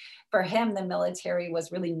for him, the military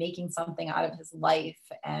was really making something out of his life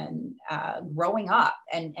and growing up.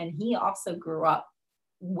 And he also grew up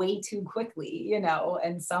way too quickly,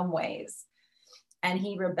 in some ways. And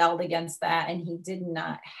he rebelled against that. And he did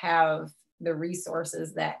not have the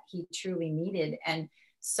resources that he truly needed. And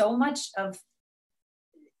so much of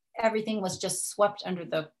everything was just swept under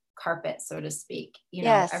the carpet, so to speak.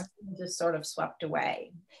 Everything just sort of swept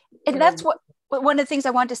away. And that's what one of the things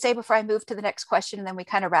I wanted to say before I move to the next question, and then we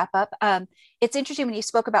kind of wrap up. It's interesting when you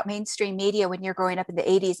spoke about mainstream media when you're growing up in the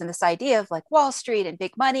 80s, and this idea of like Wall Street and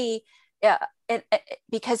big money,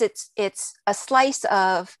 because it's a slice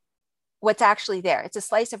of what's actually there. It's a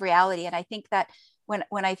slice of reality. And I think that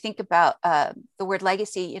when I think about the word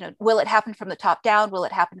legacy, will it happen from the top down? Will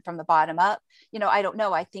it happen from the bottom up? I don't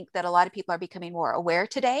know. I think that a lot of people are becoming more aware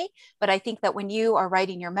today, but I think that when you are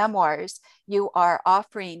writing your memoirs, you are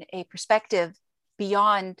offering a perspective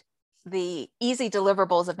beyond the easy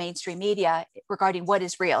deliverables of mainstream media regarding what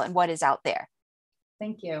is real and what is out there.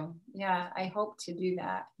 Thank you. Yeah, I hope to do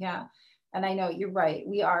that. Yeah. And I know you're right.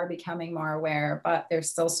 We are becoming more aware, but there's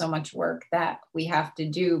still so much work that we have to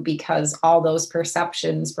do because all those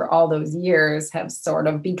perceptions for all those years have sort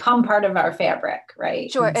of become part of our fabric, right?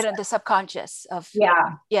 Sure. And the subconscious of.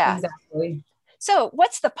 Yeah, exactly. So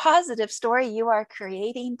what's the positive story you are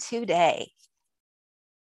creating today?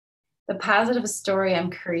 The positive story I'm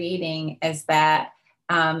creating is that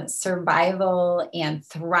survival and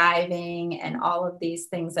thriving and all of these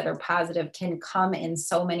things that are positive can come in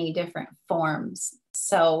so many different forms.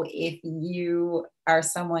 So if you are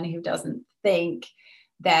someone who doesn't think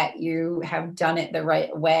that you have done it the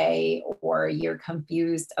right way, or you're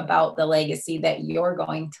confused about the legacy that you're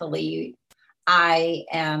going to leave, I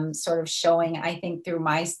am sort of showing, I think through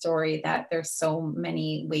my story, that there's so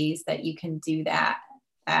many ways that you can do that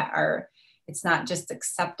are, it's not just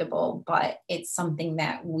acceptable, but it's something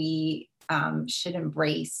that we should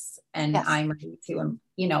embrace. And yes. I'm ready to,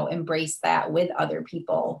 embrace that with other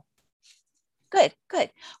people. Good.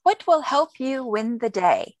 What will help you win the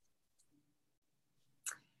day?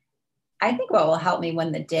 I think what will help me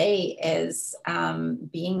win the day is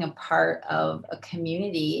being a part of a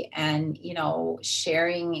community and,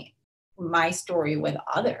 sharing my story with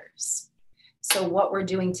others. So what we're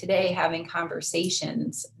doing today, having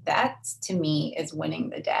conversations, that to me is winning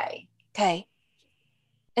the day. Okay.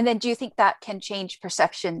 And then do you think that can change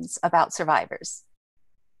perceptions about survivors?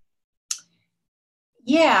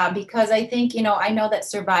 Yeah, because I think, I know that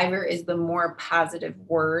survivor is the more positive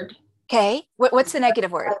word. Okay. What's the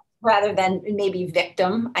negative word? Rather than maybe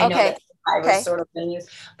victim. I know Okay. that survivor is sort of been used,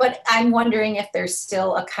 but I'm wondering if there's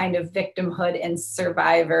still a kind of victimhood and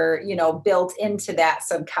survivor, built into that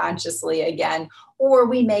subconsciously again, or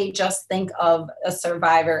we may just think of a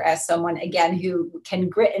survivor as someone again who can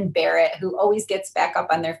grit and bear it, who always gets back up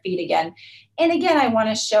on their feet again. And again, I want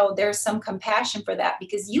to show there's some compassion for that,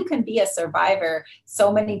 because you can be a survivor.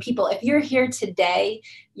 So many people, if you're here today,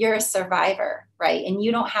 you're a survivor, right? And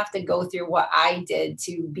you don't have to go through what I did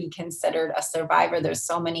to be considered a survivor. There's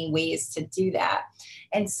so many ways to do that.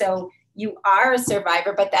 And so you are a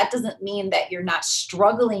survivor, but that doesn't mean that you're not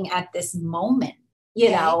struggling at this moment.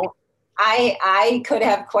 I could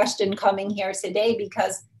have questioned coming here today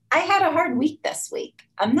because I had a hard week this week.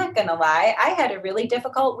 I'm not going to lie. I had a really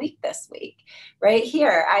difficult week this week. Right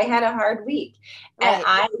here, I had a hard week.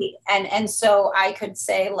 Right. And so I could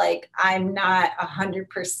say, like, I'm not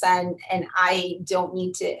 100% and I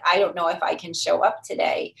don't know if I can show up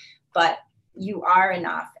today, but you are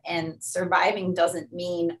enough. And surviving doesn't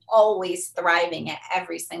mean always thriving at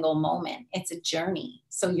every single moment. It's a journey.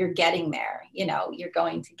 So you're getting there, you're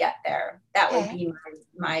going to get there. That would be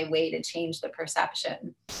my way to change the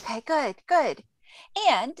perception. Okay, good.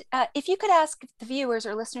 And if you could ask the viewers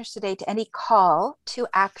or listeners today to any call to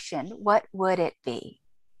action, what would it be?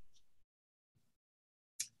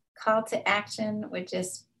 Call to action would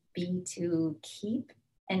just be to keep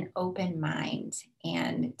an open mind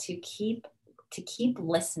and to keep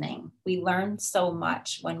listening. We learn so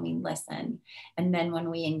much when we listen, and then when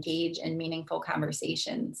we engage in meaningful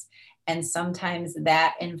conversations. And sometimes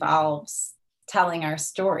that involves telling our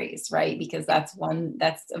stories, right? Because that's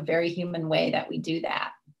a very human way that we do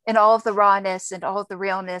that. And all of the rawness and all of the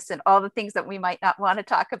realness and all the things that we might not want to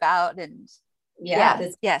talk about. And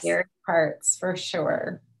the scary parts, for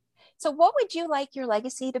sure. So what would you like your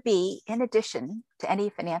legacy to be in addition to any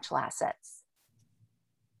financial assets?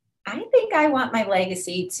 I think I want my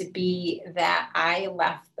legacy to be that I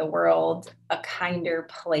left the world a kinder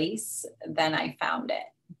place than I found it.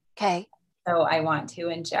 Okay. So I want to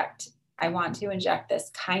inject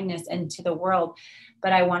this kindness into the world,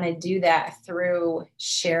 but I want to do that through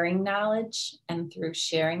sharing knowledge and through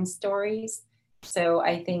sharing stories. So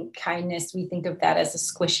I think kindness, we think of that as a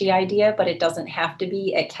squishy idea, but it doesn't have to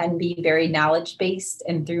be. It can be very knowledge-based,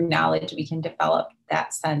 and through knowledge, we can develop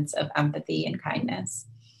that sense of empathy and kindness.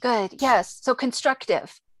 Good. Yes. So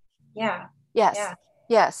constructive. Yeah. Yes. Yeah.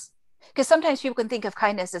 Yes. Because sometimes people can think of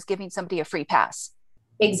kindness as giving somebody a free pass.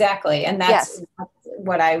 Exactly. And that's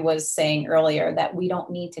what I was saying earlier, that we don't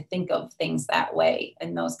need to think of things that way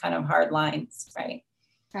in those kind of hard lines. Right.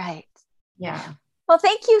 Right. Yeah. Well,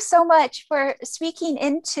 thank you so much for speaking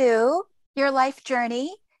into your life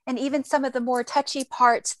journey, and even some of the more touchy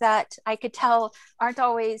parts that I could tell aren't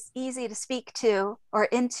always easy to speak to or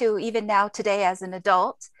into, even now today as an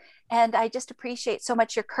adult. And I just appreciate so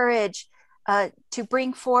much your courage to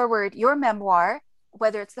bring forward your memoir,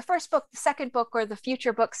 whether it's the first book, the second book, or the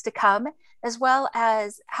future books to come, as well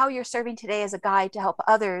as how you're serving today as a guide to help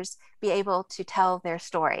others be able to tell their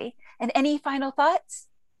story. And any final thoughts?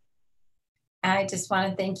 I just want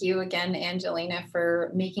to thank you again, Angelina,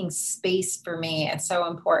 for making space for me. It's so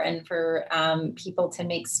important for people to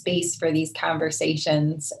make space for these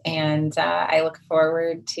conversations. And I look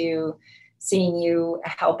forward to seeing you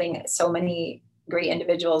helping so many great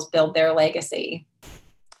individuals build their legacy.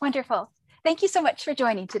 Wonderful. Thank you so much for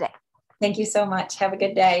joining today. Thank you so much. Have a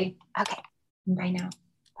good day. Okay. Bye now.